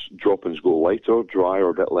bird's droppings go lighter, drier,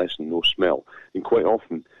 a bit less, and no smell. And quite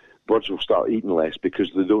often, birds will start eating less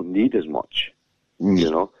because they don't need as much, you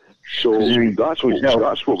know. So that's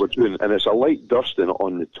what we're doing. And it's a light dusting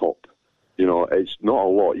on the top. You know, it's not a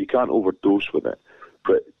lot. You can't overdose with it.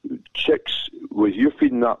 But chicks, when you're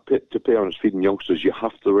feeding that to parents feeding youngsters, you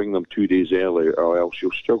have to ring them 2 days early or else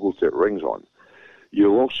you'll struggle to get rings on.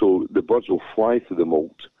 The birds will fly through the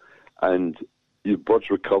molt and your birds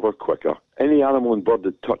recover quicker. Any animal and bird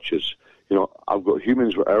that touches, you know, I've got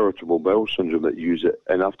humans with irritable bowel syndrome that use it,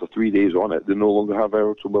 and after 3 days on it, they no longer have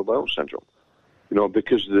irritable bowel syndrome. You know,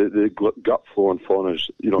 because the gut flora and fauna is,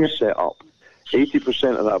 you know, set up.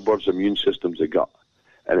 80% of that bird's immune system's the gut.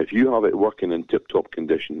 And if you have it working in tip-top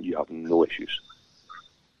condition, you have no issues.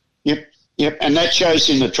 Yep. And that shows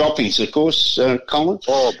in the droppings, of course, Colin.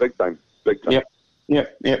 Oh, big time.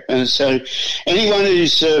 Yep. And so anyone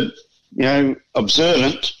who's,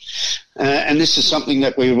 observant, and this is something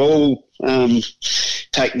that we've all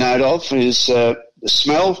take note of, is the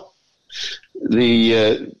smell,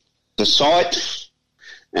 the sight,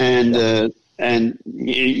 and the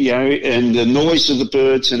noise of the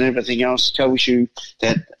birds and everything else tells you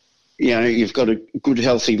that you've got a good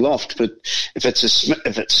healthy loft. But if it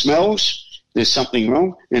smells, there's something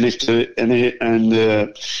wrong. And if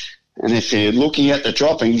you're looking at the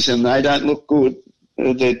droppings and they don't look good,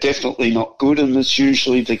 they're definitely not good, and it's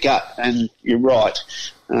usually the gut. And you're right.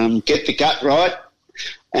 Get the gut right,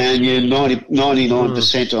 and you're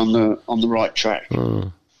 99% on the right track.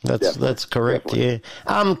 That's correct, yeah.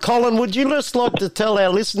 Colin, would you just like to tell our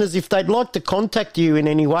listeners if they'd like to contact you in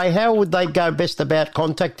any way, how would they go best about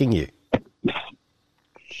contacting you?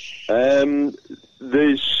 If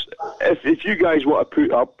you guys want to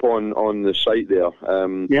put up on the site there,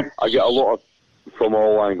 I get a lot of from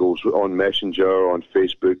all angles on Messenger, on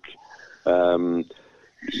Facebook,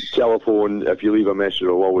 telephone. If you leave a message,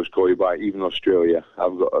 I'll always call you back. Even Australia,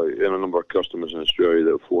 I've got a number of customers in Australia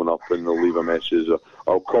that phone up and they'll leave a message. Or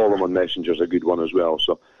I'll call them on Messenger, is a good one as well.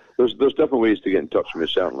 So there's different ways to get in touch with me,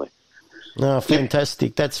 certainly. Oh,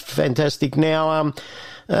 fantastic! That's fantastic. Now,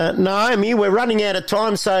 Naomi, we're running out of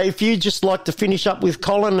time, so if you just like to finish up with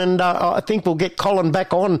Colin, and I think we'll get Colin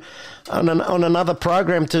back on another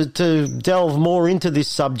program to delve more into this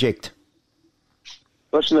subject.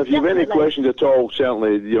 Listen, if you have any questions at all,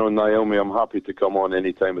 certainly, Naomi, I'm happy to come on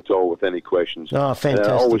any time at all with any questions. Oh,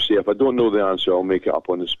 fantastic. I always say, if I don't know the answer, I'll make it up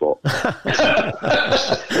on the spot.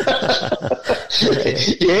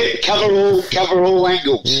 Cover all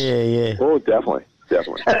angles. Yeah. Oh, definitely.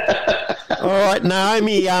 All right,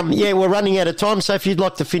 Naomi, we're running out of time, so if you'd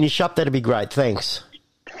like to finish up, that'd be great. Thanks.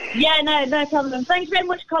 Yeah, no problem. Thanks very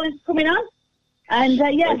much, Colin, for coming on. And,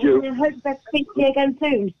 I hope to speak to you again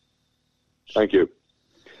soon. Thank you.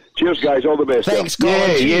 Cheers, guys. All the best. Thanks,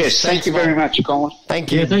 Colin. Thank you very much, Colin.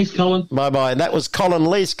 Thank you. Yeah, thanks, Colin. Bye-bye. That was Colin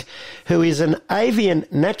Leask, who is an avian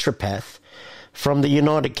naturopath from the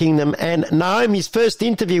United Kingdom, and Naomi's first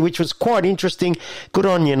interview, which was quite interesting. Good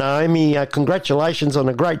on you, Naomi. Congratulations on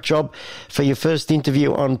a great job for your first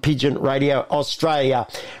interview on Pigeon Radio Australia.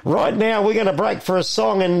 Right now, we're going to break for a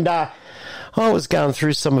song, and I was going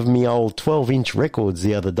through some of my old 12-inch records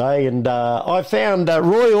the other day, and I found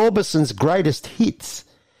Roy Orbison's Greatest Hits,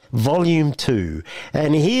 Volume 2.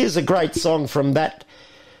 And here's a great song from that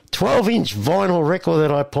 12-inch vinyl record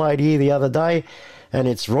that I played here the other day, and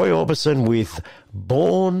it's Roy Orbison with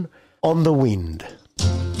Born on the Wind.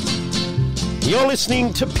 You're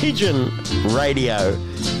listening to Pigeon Radio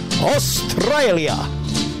Australia.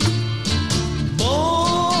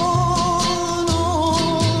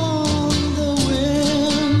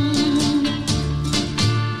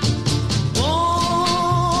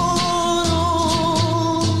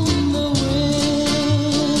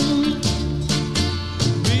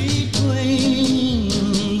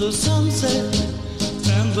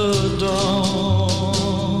 the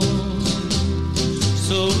dawn.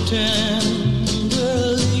 So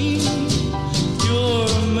tenderly, your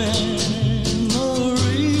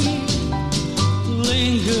memory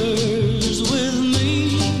lingers with me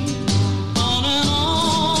on and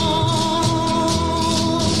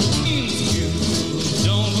on. You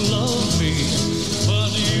don't love me,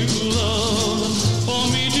 but you love for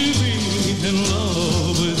me to be in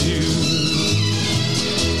love with you.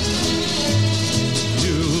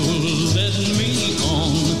 You led me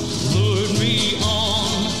on, lured me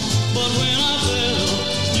on, but when I fell,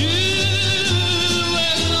 you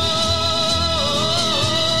let go.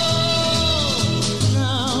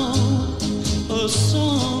 Now a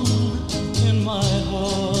song in my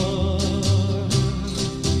heart,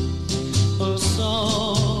 a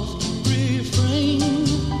soft refrain.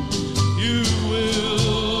 You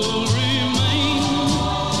will remain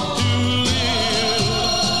to live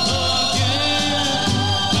again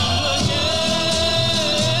and again.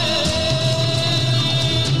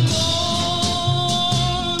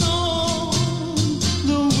 Born on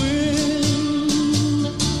the wind,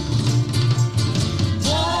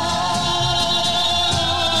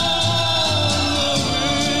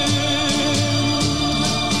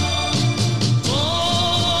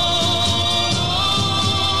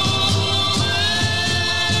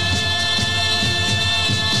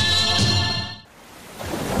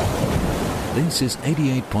 This is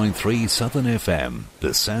 88.3 Southern FM,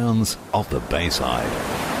 the sounds of the Bayside.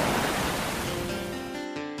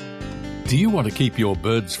 Do you want to keep your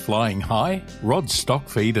birds flying high? Rod's Stock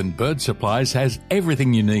Feed and Bird Supplies has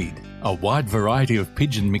everything you need. A wide variety of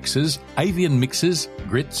pigeon mixes, avian mixes,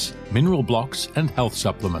 grits, mineral blocks and health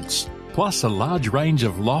supplements. Plus a large range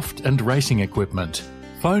of loft and racing equipment.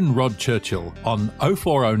 Phone Rod Churchill on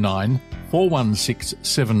 0409 416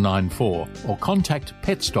 794 or contact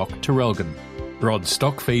Petstock Terrelgan. Rod's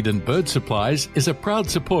Stock Feed and Bird Supplies is a proud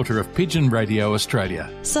supporter of Pigeon Radio Australia.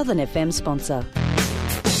 Southern FM sponsor.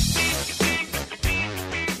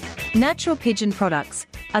 Natural Pigeon Products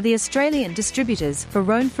are the Australian distributors for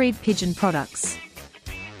Röhnfried Pigeon Products.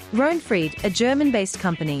 Röhnfried, a German-based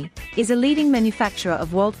company, is a leading manufacturer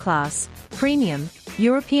of world-class, premium,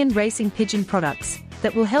 European racing pigeon products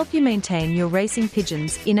that will help you maintain your racing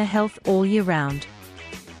pigeons' inner health all year round.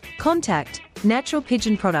 Contact Natural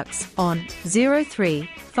Pigeon Products on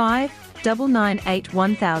 035 998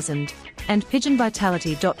 1000 and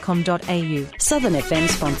pigeonvitality.com.au. Southern FM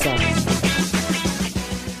sponsor.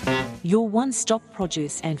 Your one-stop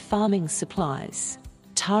produce and farming supplies.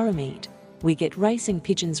 Tarameed. We get racing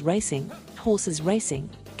pigeons racing, horses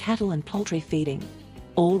racing, cattle and poultry feeding.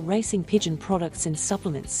 All racing pigeon products and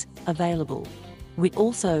supplements available. We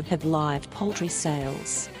also have live poultry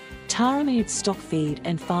sales. Tarameed Stock Feed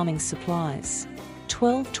and Farming Supplies.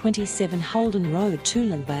 1227 Holden Road,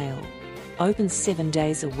 Toolan Vale. Open 7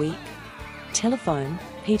 days a week. Telephone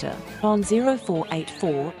Peter on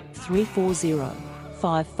 0484 340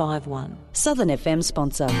 551. Southern FM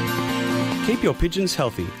sponsor. Keep your pigeons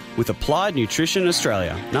healthy with Applied Nutrition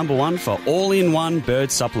Australia, #1 for all-in-one bird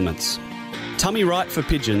supplements. Tummy Right for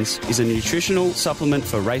Pigeons is a nutritional supplement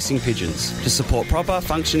for racing pigeons to support proper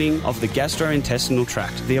functioning of the gastrointestinal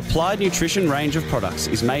tract. The Applied Nutrition range of products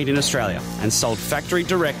is made in Australia and sold factory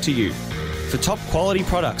direct to you. For top quality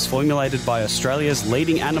products formulated by Australia's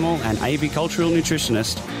leading animal and avicultural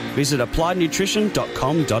nutritionist, visit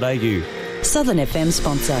appliednutrition.com.au. Southern FM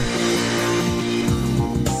sponsor.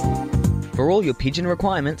 For all your pigeon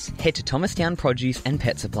requirements, head to Thomastown Produce and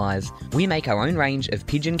Pet Supplies. We make our own range of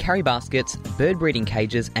pigeon carry baskets, bird breeding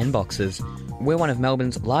cages and boxes. We're one of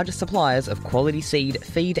Melbourne's largest suppliers of quality seed,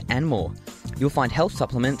 feed and more. You'll find health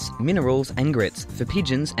supplements, minerals and grits for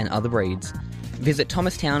pigeons and other breeds. Visit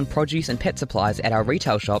Thomastown Produce and Pet Supplies at our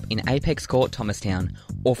retail shop in Apex Court, Thomastown,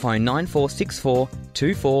 or phone 9464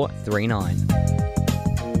 2439.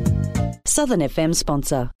 Southern FM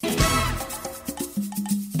sponsor.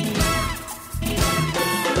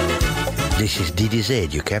 This is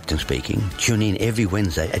DDZ, your captain speaking. Tune in every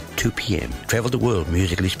Wednesday at 2 p.m. Travel the world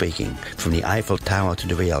musically speaking, from the Eiffel Tower to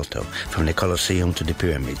the Rialto, from the Colosseum to the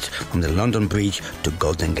Pyramids, from the London Bridge to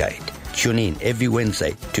Golden Gate. Tune in every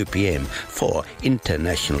Wednesday, 2 p.m. for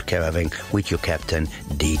International Caravan with your captain,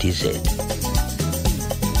 DDZ.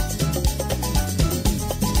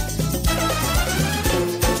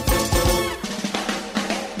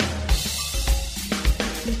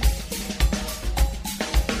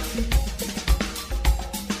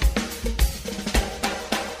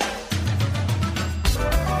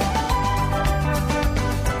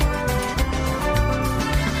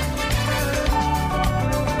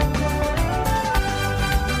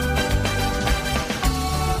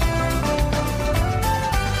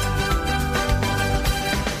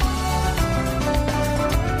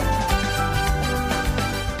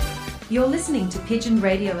 You're listening to Pigeon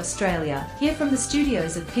Radio Australia, here from the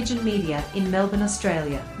studios of Pigeon Media in Melbourne,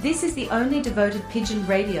 Australia. This is the only devoted pigeon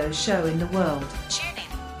radio show in the world. Tune in,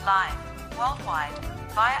 live, worldwide,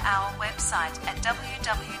 via our website at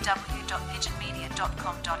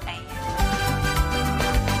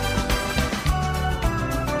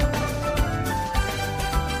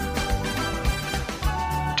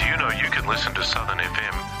Do you know you can listen to Southern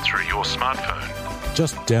FM through your smartphone?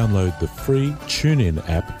 Just download the free TuneIn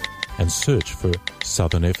app and search for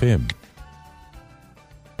Southern FM.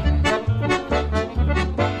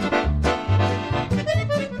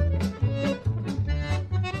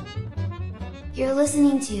 You're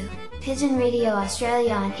listening to Pigeon Radio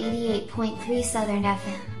Australia on 88.3 Southern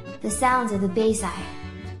FM, the sounds of the Bayside.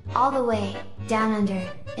 All the way, down under,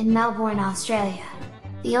 in Melbourne, Australia.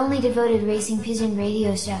 The only devoted racing pigeon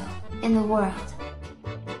radio show in the world.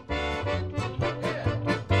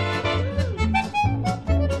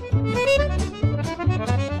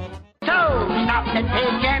 Stop the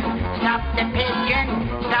pigeon, stop the pigeon,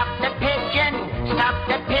 stop the pigeon, stop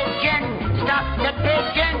the pigeon, stop the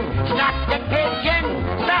pigeon, stop the pigeon,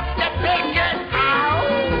 stop the pigeon, ow!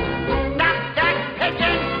 Stop that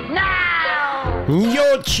pigeon now!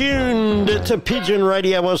 You're tuned to Pigeon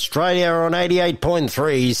Radio Australia on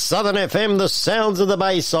 88.3 Southern FM, the sounds of the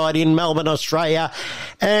Bayside in Melbourne, Australia.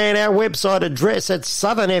 And our website address at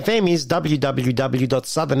Southern FM is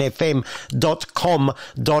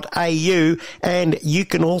www.southernfm.com.au. And you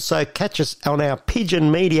can also catch us on our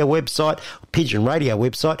Pigeon Media website, Pigeon Radio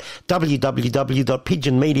website,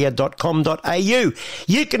 www.pigeonmedia.com.au.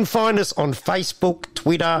 You can find us on Facebook,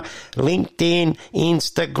 Twitter, LinkedIn,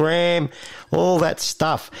 Instagram, all that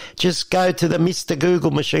stuff. Just go to the Mr.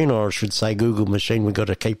 Google machine, or I should say Google machine. We've got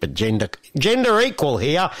to keep it gender equal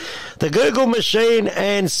here. The Google machine,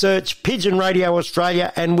 and search Pigeon Radio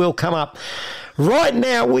Australia and we'll come up. Right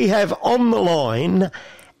now we have on the line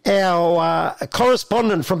our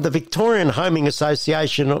correspondent from the Victorian Homing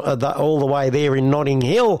Association, all the way there in Notting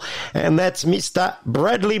Hill, and that's Mr.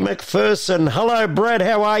 Bradley McPherson. Hello, Brad.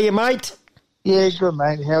 How are you, mate? Yeah, good,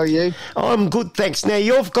 mate. How are you? I'm good, thanks. Now,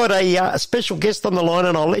 you've got a special guest on the line,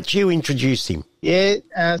 and I'll let you introduce him. Yeah,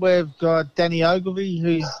 we've got Danny Ogilvie,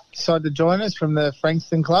 who's decided to join us from the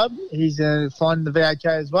Frankston Club. He's flying the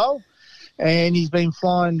VHA as well, and he's been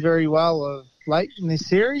flying very well of late in this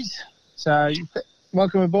series. So,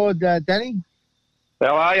 welcome aboard, Danny.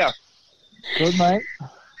 How are you? Good, mate.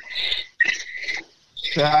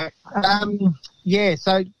 So,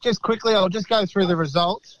 so just quickly, I'll just go through the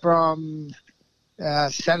results from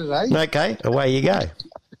Saturday. Okay, away you go.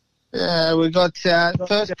 We got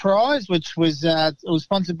first prize, which was it was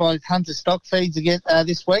sponsored by Hunter Stock Feeds again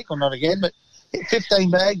this week, or not again, but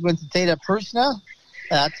 15 bags went to Tito Prusner,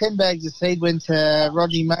 10 bags of seed went to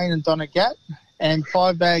Rodney Main and Donna Gatt, and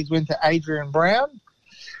 5 bags went to Adrian Brown.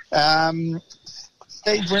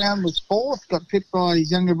 Steve Brown was fourth, got picked by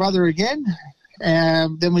his younger brother again.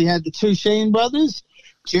 Then we had the two Sheehan brothers,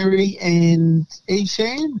 Jerry and Eve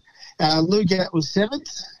Sheehan. Lou Gatt was seventh.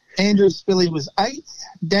 Andrew Spilly was eighth.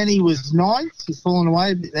 Danny was ninth. He's fallen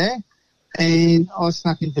away a bit there. And I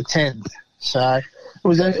snuck into 10th. So it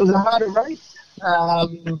was a harder race. A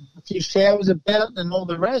few showers about it and all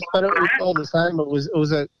the rest, but it was all the same. It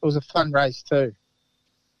was a fun race too.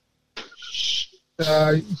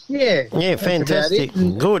 Yeah, fantastic.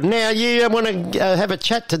 Good. Now, you want to have a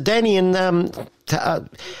chat to Danny and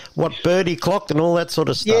what bird he clocked and all that sort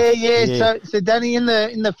of stuff. Yeah. So Danny, in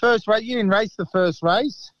the first race, you didn't race the first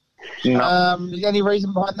race. No. Any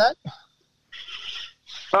reason behind that?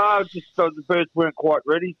 Just the birds weren't quite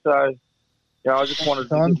ready, so I just wanted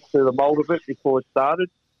to get through the mould of it before it started.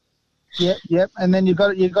 Yep. And then you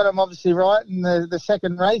got them obviously right. In the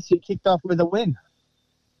second race, you kicked off with a win.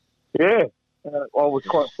 Yeah. I was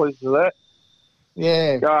quite pleased with that.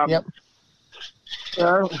 Yeah. Yep.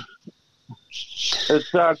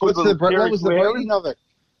 It's good. What was the breeding of it?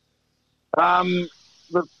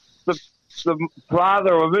 The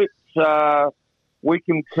father of it's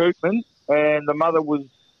Wickham Koopman, and the mother was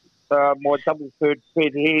my double third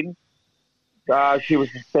fed hen. She was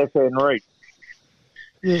Stefan Reed.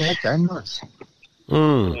 Yeah. Okay. Nice.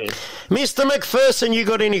 Yeah. Mr. McPherson, you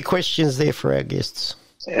got any questions there for our guests?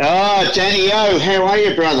 Danny O, how are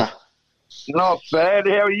you, brother? Not bad.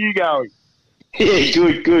 How are you going? Yeah,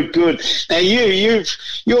 good. Now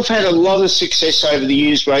you've had a lot of success over the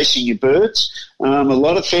years racing your birds. A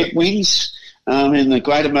lot of fed wins in the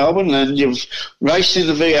Greater Melbourne, and you've raced in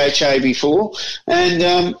the VHA before.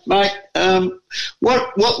 And mate,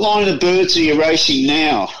 what line of birds are you racing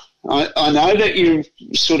now? I know that you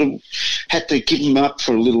sort of had to give them up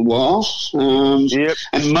for a little while. Yep.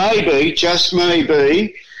 And maybe, just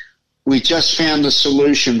maybe, we just found a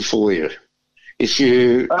solution for you. If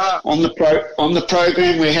you on the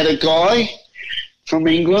program, we had a guy from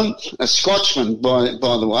England, a Scotsman, by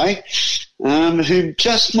the way, who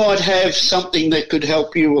just might have something that could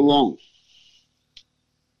help you along.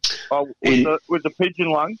 Oh, with the pigeon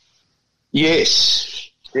lung? Yes.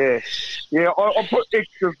 Yeah. I put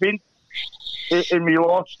extra vents in my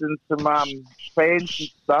loft and some fans and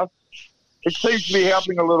stuff. It seems to be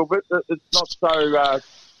helping a little bit. It's not so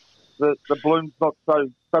the bloom's not so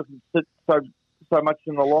doesn't sit so much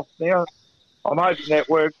in the loft now. I'm hoping that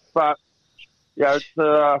works, but it's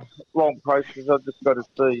a long process. I've just got to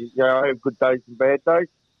see. I have good days and bad days,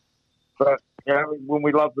 but when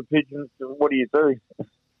we love the pigeons, what do? They're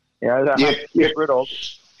hard to get rid of.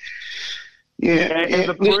 Yeah, and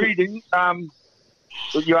the breeding.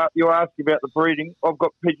 You asked about the breeding. I've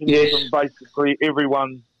got pigeons from basically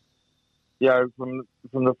everyone. From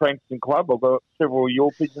the Frankston Club. I've got several of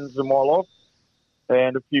your pigeons in my loft,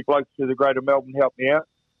 and a few blokes through the Greater Melbourne helped me out.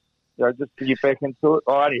 Just to get back into it.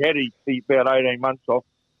 I only had about 18 months off.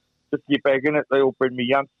 Just to get back in it, they all bred me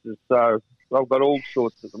youngsters, so I've got all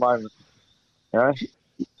sorts at the moment. The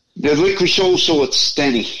licorice all sorts,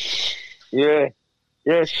 Danny. Yeah.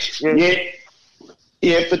 But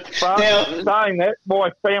now, saying that, my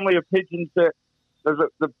family of pigeons that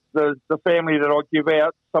the family that I give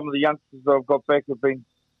out, some of the youngsters that I've got back have done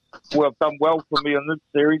well for me in this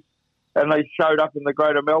series, and they showed up in the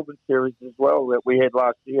Greater Melbourne series as well that we had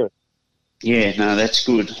last year. Yeah, no, that's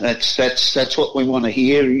good. That's what we want to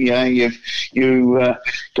hear. You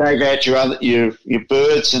gave out your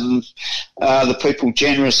birds, and the people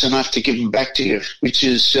generous enough to give them back to you, which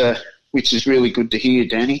is really good to hear,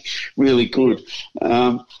 Danny. Really good.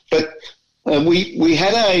 But we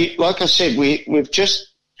had like I said, we've just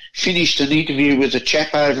finished an interview with a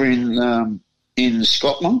chap over in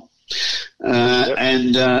Scotland,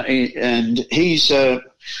 and he's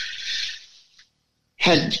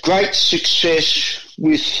had great success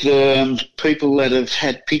with people that have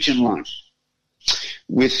had pigeon lung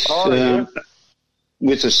with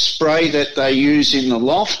a spray that they use in the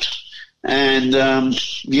loft, and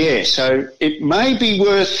so it may be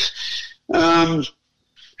worth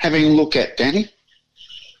having a look at, Danny.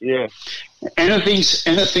 Yeah.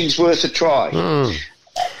 Anything's worth a try.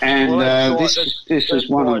 And this is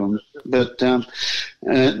one of them. But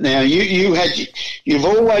now you've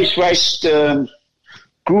always raced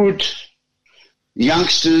good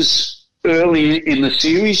youngsters early in the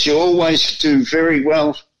series. You always do very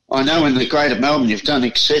well. I know in the Greater Melbourne you've done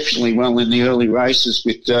exceptionally well in the early races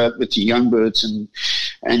with your young birds, and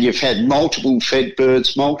you've had multiple fed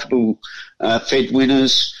birds, multiple fed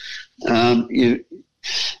winners.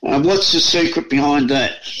 What's the secret behind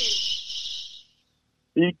that?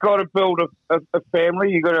 You've got to build a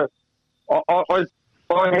family. You got to.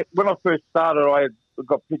 When I first started, I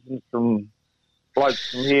got pigeons from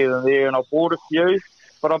blokes from here and there, and I bought a few.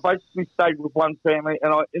 But I basically stayed with one family,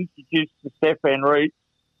 and I introduced the Stefan Reed,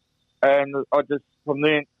 and I just from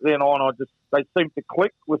then on, they seemed to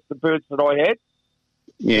click with the birds that I had.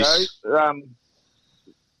 Yes.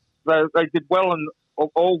 They did well in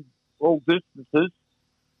all distances.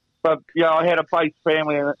 But I had a base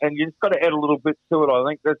family, and you just got to add a little bit to it. I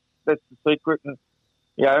think that's the secret, and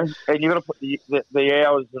and you got to put the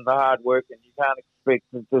hours and the hard work, and you can't expect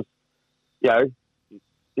to just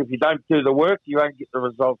if you don't do the work, you won't get the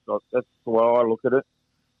results. That's the way I look at it.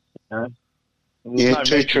 Yeah,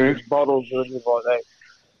 too true. Bottles or anything like that.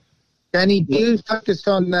 Danny, do you focus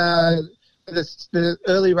on the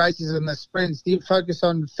early races and the sprints? Do you focus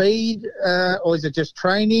on feed, or is it just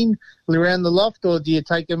training around the loft, or do you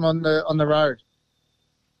take them on the road?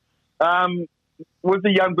 With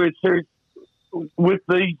the young bird series, with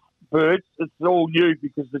these birds, it's all new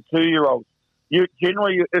because the 2-year-olds.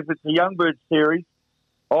 Generally, if it's a young bird series,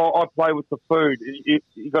 I play with the food.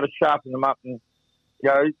 You got to sharpen them up, and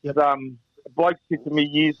a bloke said to me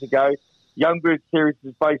years ago, young bird series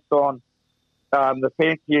is based on the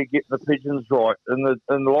fancier getting the pigeons right, and the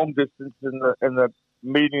long distance and the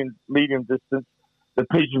medium distance, the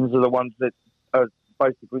pigeons are the ones that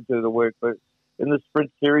basically do the work. But in the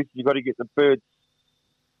sprint series, you've got to get the birds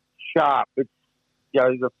sharp. It's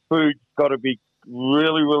the food's got to be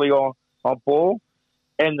really, really on ball,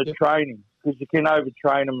 and the training, because you can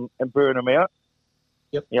overtrain them and burn them out.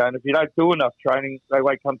 Yep. And if you don't do enough training, they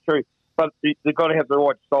won't come through. But they've got to have the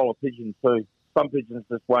right style of pigeon too. Some pigeons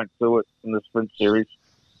just won't do it in the sprint series.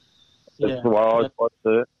 That's the way I see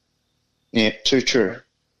it. Yeah, too true.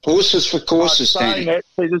 Horses for courses, Danny.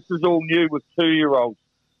 See, this is all new with 2-year-olds.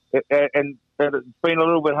 And it's been a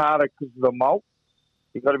little bit harder because of the molt.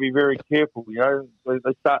 You've got to be very careful,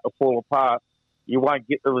 They start to fall apart. you won't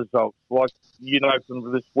get the results. Like,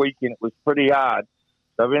 from this weekend, it was pretty hard.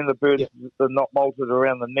 So when the birds are not molted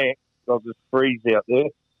around the neck, they'll just freeze out there.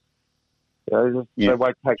 They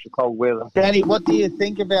won't take the cold weather. Danny, what do you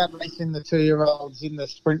think about racing the 2-year-olds in the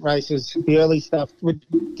sprint races, the early stuff? Do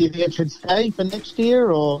you think it should stay for next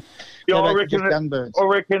year, or I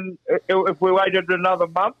reckon if we waited another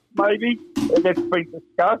month, maybe, that's been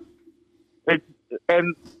discussed.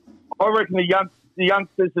 And I reckon the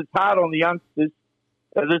youngsters, it's hard on the youngsters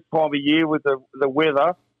at this time of year with the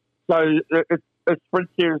weather. So a sprint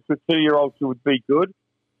series for 2-year-olds would be good.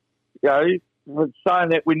 Saying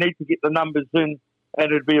that, we need to get the numbers in, and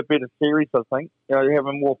it'd be a better series, I think.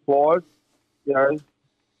 Having more flyers. In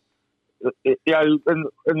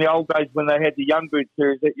the old days when they had the young bird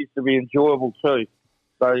series, that used to be enjoyable too.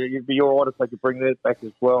 So it'd be all right if they could bring that back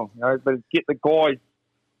as well. But get the guys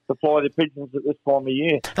to fly the pigeons at this time of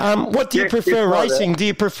year. What do you prefer racing? Do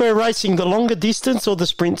you prefer racing the longer distance or the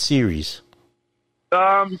sprint series?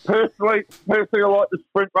 Personally, I like the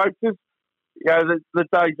sprint races. The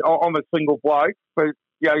days I'm a single bloke, but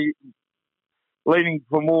leaning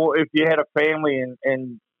for more if you had a family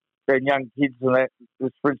and young kids and that,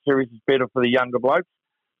 the sprint series is better for the younger blokes.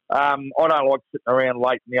 I don't like sitting around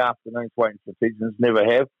late in the afternoons waiting for pigeons, never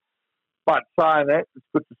have. But saying that, it's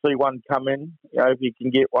good to see one come in, if you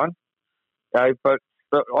can get one. But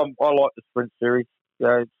I like the sprint series.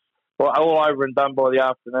 All over and done by the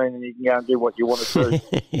afternoon, and you can go and do what you want to do.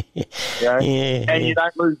 And you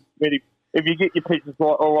don't lose many. If you get your pigeons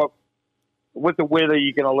with the weather,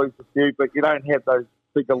 you're going to lose a few, but you don't have those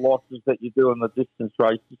bigger losses that you do in the distance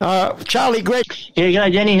races. Charlie Greg. Yeah, you go,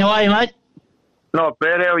 Danny. How are you, mate? Not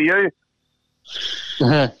bad. How are you?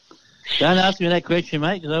 Don't ask me that question,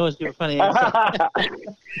 mate, because I always give a funny answer.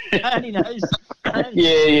 Tony knows.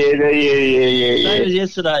 Yeah. Same as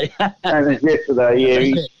yesterday.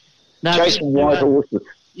 Chasing white horses.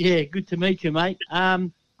 Yeah, good to meet you, mate. Yeah,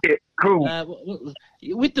 cool.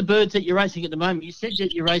 With the birds that you're racing at the moment, you said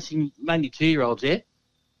that you're racing mainly 2-year-olds, yeah? Yeah,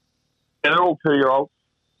 they're all 2-year-olds.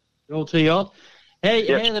 They're all 2-year-olds. How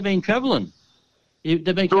have they been travelling? They've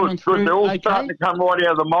been coming good. through. They're all starting to come right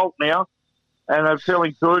out of the molt now, and they're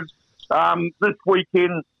feeling good. This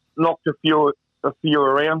weekend knocked a few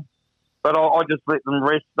around, but I just let them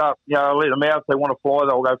rest up. I let them out. If they want to fly,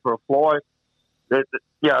 they'll go for a fly. There's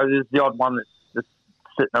the odd one that's just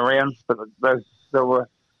sitting around, but they were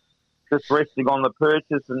just resting on the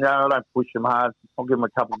purchase, and I don't push them hard. I'll give them a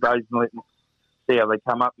couple of days and let them see how they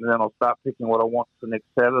come up, and then I'll start picking what I want for next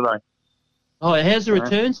Saturday. Oh, how's the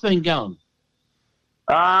returns been going?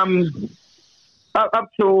 Up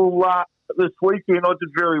till this weekend, I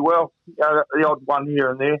did very well. The odd one here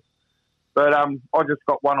and there, but I just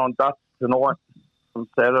got one on dust tonight from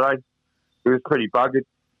Saturday. He was pretty buggered.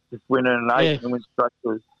 Just went in and ate and went straight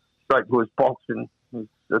to his box and was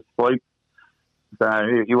asleep. So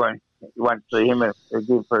you won't see him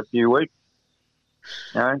again for a few weeks.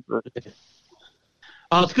 It's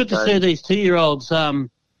good to see these 2-year-olds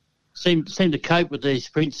seem to cope with these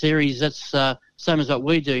sprint series. That's same as what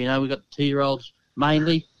we do. We've got 2-year-olds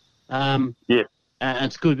mainly. And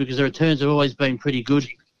it's good because the returns have always been pretty good.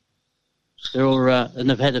 They're all and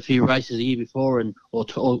they've had a few races the year before or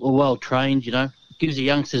well trained. Gives the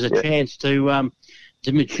youngsters a chance to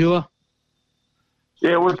mature.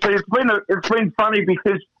 Yeah, well, see, it's been funny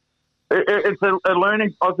because it's a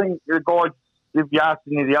learning. I think the guys, if you ask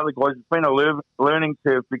any of the other guys, it's been a learning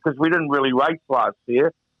curve because we didn't really race last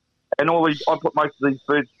year, and I put most of these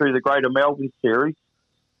birds through the Greater Melbourne Series,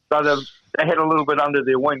 so they had a little bit under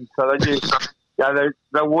their wing. So they just,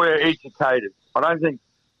 they were educated. I don't think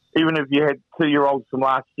even if you had 2-year-olds from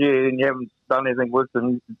last year and you haven't done anything with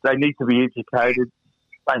them, they need to be educated,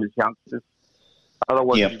 same as youngsters.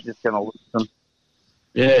 Otherwise, you're just going to lose them.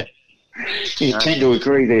 Yeah. You tend to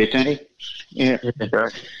agree there, Danny. Yeah.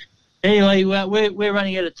 Anyway, we're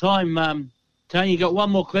running out of time. Tony, you got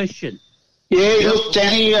one more question? Yeah, look,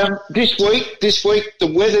 Danny. This week,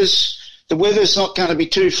 the weather's not going to be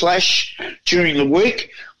too flash during the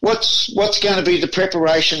week. What's going to be the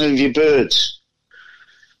preparation of your birds?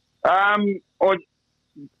 I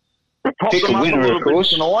pick a winner, of course.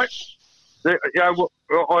 Tonight. I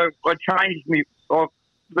changed me.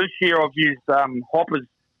 This year I've used hoppers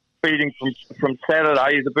feeding from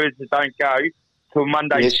Saturday, the birds that don't go, till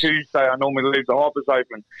Monday, Tuesday. I normally leave the hoppers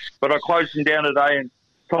open. But I closed them down today and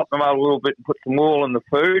topped them out a little bit and put some oil in the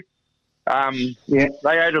food. They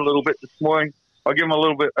ate a little bit this morning. I'll give them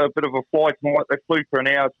a bit of a fly tonight. They flew for an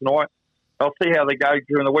hour tonight. I'll see how they go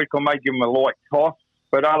during the week. I may give them a light toss,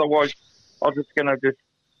 but otherwise I'm just going to just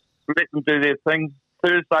let them do their thing.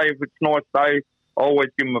 Thursday, if it's a nice day, I always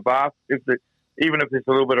give them a bath. If even if there's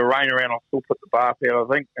a little bit of rain around, I'll still put the bath out, I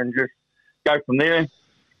think, and just go from there.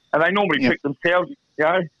 And they normally pick themselves, you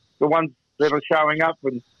know, the ones that are showing up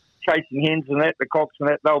and chasing hens and that, the cocks and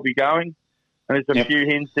that, they'll be going. And there's a few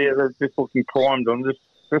hens there that are just looking primed on, just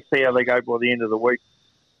see how they go by the end of the week.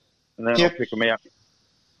 And then I'll pick them out.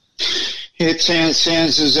 It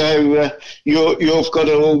sounds as though you've got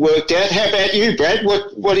it all worked out. How about you, Brad?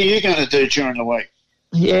 What are you going to do during the week?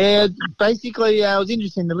 Yeah, basically, it was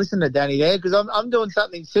interesting to listen to Danny there because I'm doing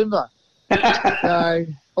something similar. So,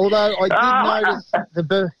 although I did notice the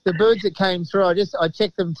birds that came through, I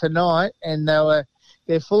checked them tonight, and they're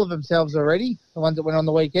full of themselves already. The ones that went on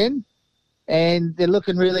the weekend, and they're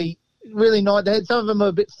looking really, really nice. Some of them are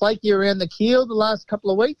a bit flaky around the keel the last couple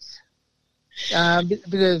of weeks.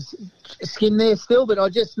 Bit of skin there still, but I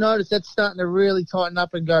just noticed that's starting to really tighten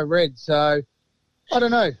up and go red. So I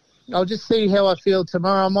don't know. I'll just see how I feel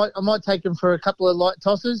tomorrow. I might take them for a couple of light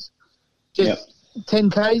tosses, just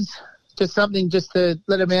 10Ks, just something just to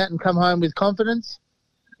let them out and come home with confidence.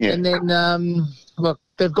 Yeah. And then, look,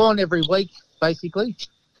 they've gone every week basically,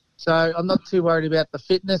 so I'm not too worried about the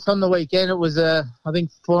fitness. On the weekend, it was I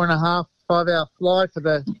think 4.5, 5 hour fly for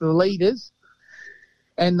the leaders.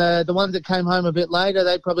 And the ones that came home a bit later,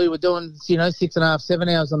 they probably were doing, 6.5, 7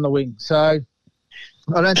 hours on the wing. So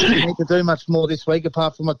I don't think we need to do much more this week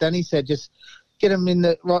apart from what Danny said. Just get them in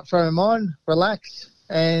the right frame of mind, relax,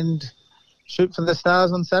 and shoot for the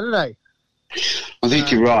stars on Saturday. I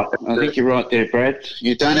think you're right. I think you're right there, Brad.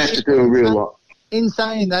 You don't have to do a real lot. In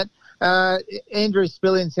saying that, Andrew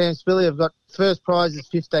Spilly and Sam Spilly have got first prize is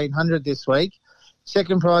 $1,500 this week.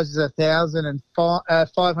 Second prize is $1,000 and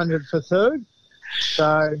 $500 for third.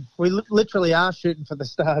 So we literally are shooting for the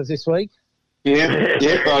stars this week. Yeah.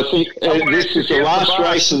 I think this is the last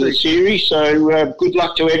race of the series, so good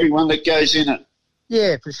luck to everyone that goes in it.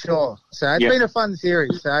 Yeah, for sure. So it's been a fun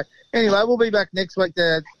series. So anyway, we'll be back next week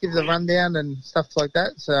to give the rundown and stuff like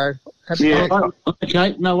that. So okay,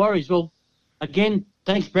 no worries. Well, again,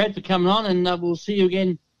 thanks, Brad, for coming on, and we'll see you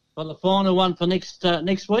again for the final one for next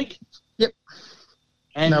week. Yep.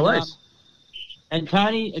 And, no worries. And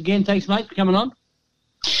Tony, again, thanks, mate, for coming on.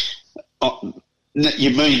 Oh,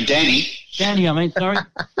 you mean Danny? Danny, I mean, sorry.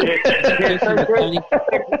 Tony.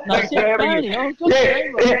 No, Tony. No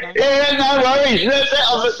worries.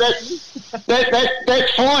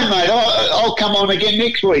 That's fine, mate. I'll come on again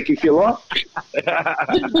next week if you like. If I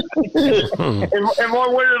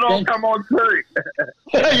win it, I'll come on too.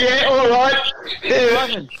 Yeah, all right.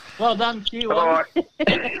 Well done to you. All right.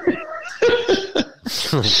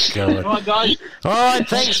 Oh, God. All right, guys. All right,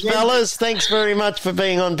 thanks, fellas. Thanks very much for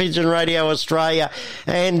being on Pigeon Radio Australia.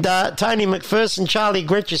 And Tony McPherson, Charlie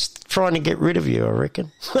Gretsch is trying to get rid of you, I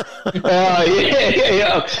reckon.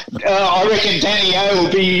 I reckon Danny O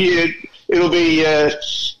will be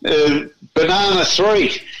banana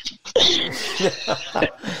 3.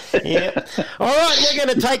 Yeah. All right, we're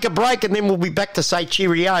going to take a break and then we'll be back to say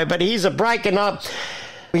cheerio. But here's a break, and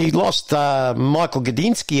we lost Michael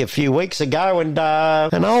Gudinski a few weeks ago, and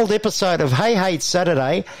an old episode of Hey Hate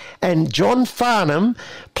Saturday, and John Farnham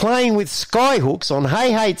playing with Skyhooks on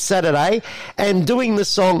Hey Hate Saturday and doing the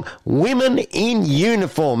song Women in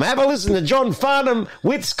Uniform. Have a listen to John Farnham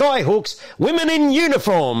with Skyhooks, Women in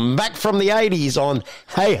Uniform, back from the 80s on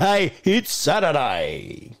Hey Hey It's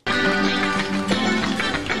Saturday.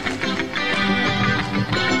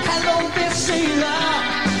 Hello, this sailor.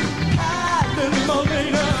 Good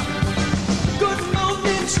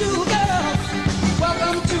morning, schoolgirl.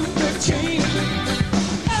 Welcome to the team.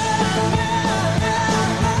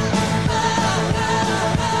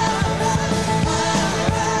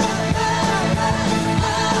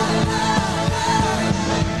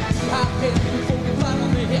 I've been for the fun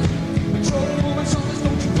of it. Patrol and songs,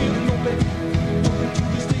 don't you feel no better? Going to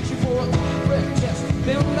the station for a breath test.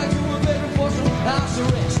 Then back to a better for some house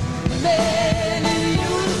arrest. Man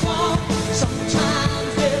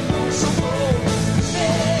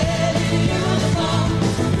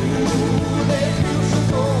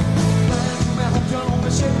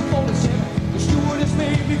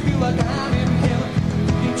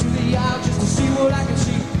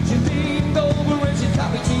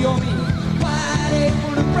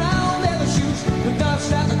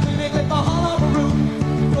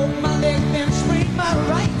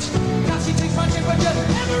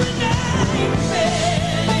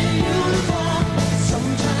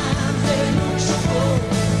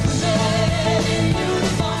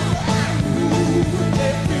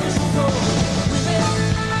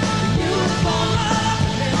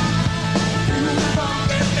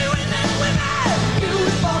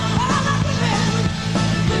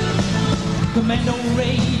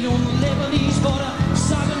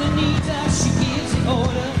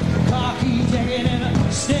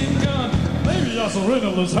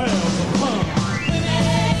fellas have some fun.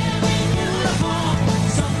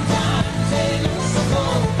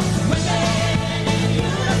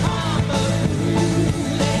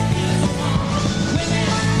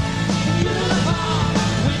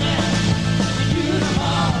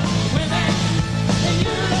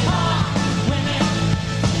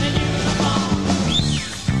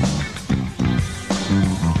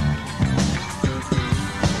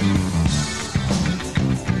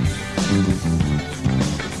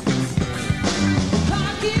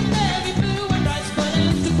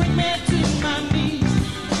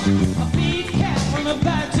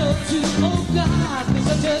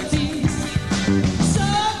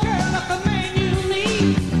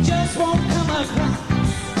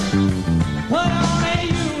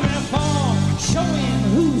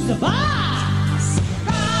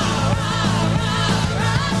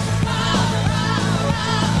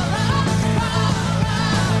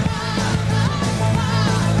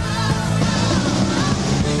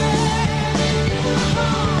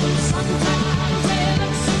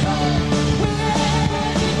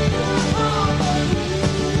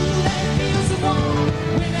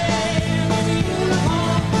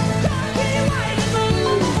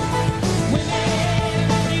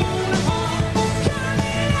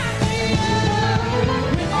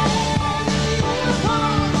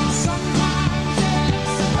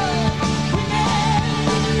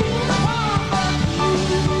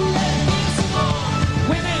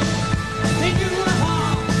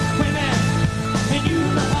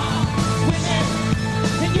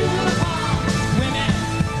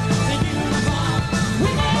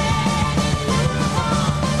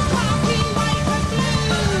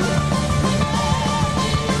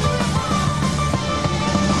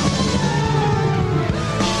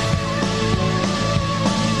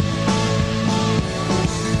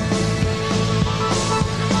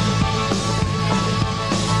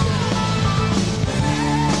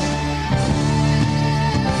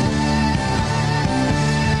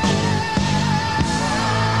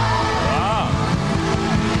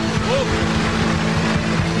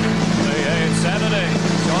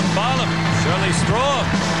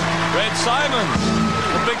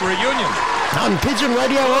 On Pigeon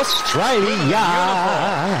Radio Australia.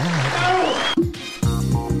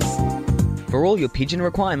 For all your pigeon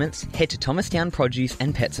requirements, head to Thomastown Produce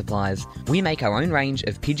and Pet Supplies. We make our own range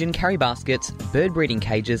of pigeon carry baskets, bird breeding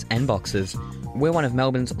cages and boxes. We're one of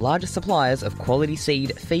Melbourne's largest suppliers of quality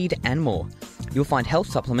seed, feed and more. You'll find health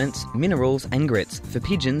supplements, minerals and grits for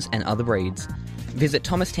pigeons and other breeds. Visit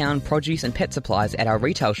Thomastown Produce and Pet Supplies at our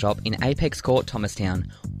retail shop in Apex Court, Thomastown,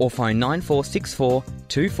 or phone 9464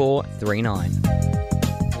 2439.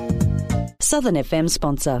 Southern FM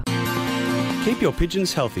sponsor. Keep your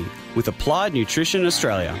pigeons healthy with Applied Nutrition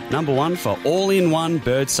Australia, #1 for all-in-one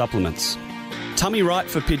bird supplements. Tummy Right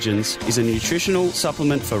for Pigeons is a nutritional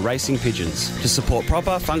supplement for racing pigeons to support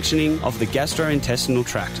proper functioning of the gastrointestinal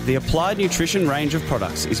tract. The Applied Nutrition range of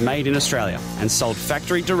products is made in Australia and sold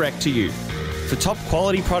factory direct to you. For top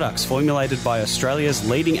quality products formulated by Australia's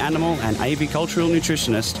leading animal and avicultural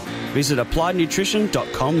nutritionist, visit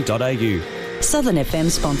appliednutrition.com.au. Southern FM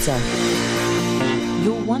sponsor.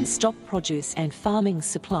 Your one-stop produce and farming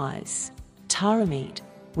supplies. Tara Meat.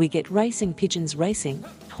 We get racing pigeons racing,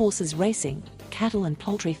 horses racing, cattle and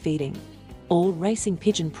poultry feeding. All racing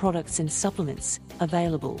pigeon products and supplements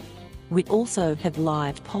available. We also have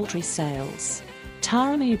live poultry sales.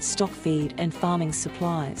 Tara Meat stock feed and farming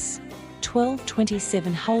supplies.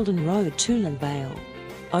 1227 Holden Road, Toolan Vale.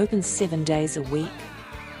 Open 7 days a week.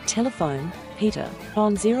 Telephone Peter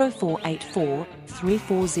on 0484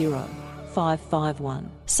 340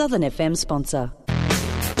 551. Southern FM sponsor.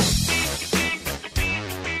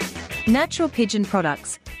 Natural Pigeon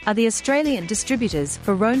Products are the Australian distributors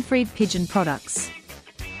for Röhnfried Pigeon Products.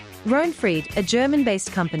 Röhnfried, a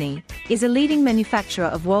German-based company, is a leading manufacturer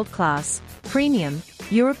of world-class, premium,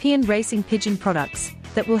 European racing pigeon products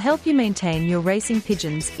that will help you maintain your racing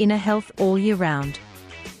pigeons' inner health all year round.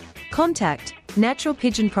 Contact Natural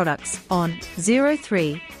Pigeon Products on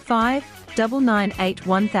 035 998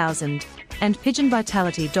 1000 and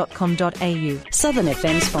pigeonvitality.com.au. Southern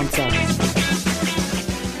FM sponsor.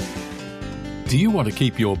 Do you want to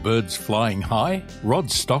keep your birds flying high?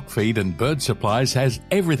 Rod's Stock Feed and Bird Supplies has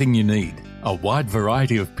everything you need. A wide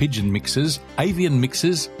variety of pigeon mixes, avian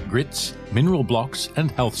mixes, grits, mineral blocks and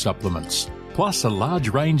health supplements. Plus a large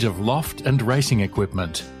range of loft and racing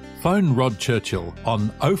equipment. Phone Rod Churchill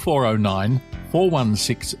on 0409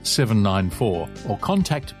 416 794 or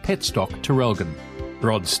contact Petstock Terrelgan.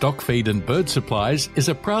 Rod Stock Feed and Bird Supplies is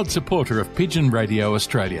a proud supporter of Pigeon Radio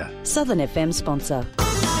Australia. Southern FM sponsor.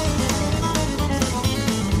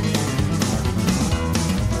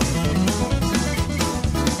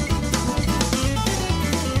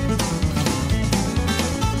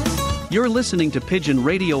 You're listening to Pigeon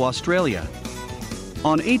Radio Australia.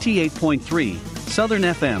 On 88.3 Southern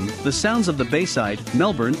FM, the sounds of the Bayside,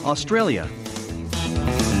 Melbourne, Australia.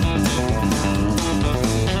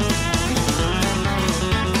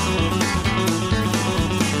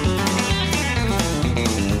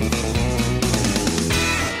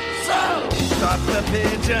 Stop the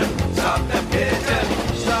pigeon, stop the pigeon,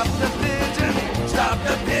 stop the pigeon, stop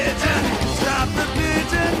the pigeon, stop the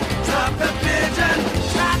pigeon, stop the pigeon,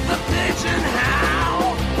 stop the pigeon,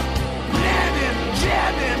 how? Nab him,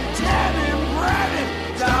 jab him, tab him, grab him,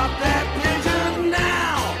 stop that pigeon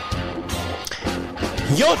now!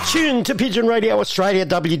 You're tuned to Pigeon Radio Australia,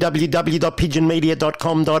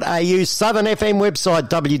 www.pigeonmedia.com.au, Southern FM website,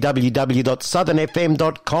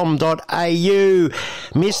 www.southernfm.com.au.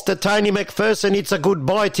 Mr. Tony McPherson, it's a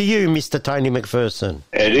goodbye to you, Mr. Tony McPherson.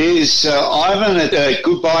 It is, Ivan,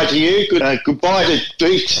 goodbye to you, goodbye to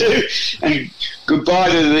D2, and goodbye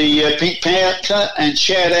to the Pink Panther, and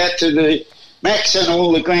shout out to the Max and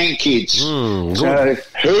all the grandkids. So,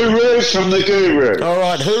 hooroo from the guru. All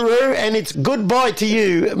right, hooroo, and it's goodbye to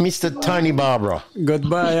you, Mr. Tony Barbara.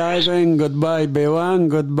 Goodbye, Ivan. Goodbye, Bewan.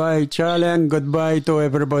 Goodbye, Charlie. And goodbye to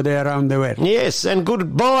everybody around the world. Yes, and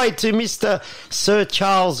goodbye to Mr. Sir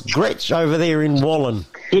Charles Gretsch over there in Wallen.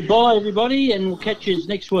 Goodbye, everybody, and we'll catch you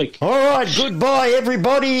next week. All right, goodbye,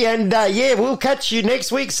 everybody, and we'll catch you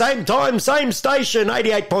next week, same time, same station,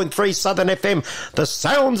 88.3 Southern FM, the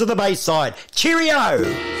sounds of the Bayside. Cheerio!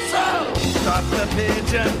 So, stop the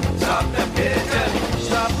pigeon, stop the pigeon.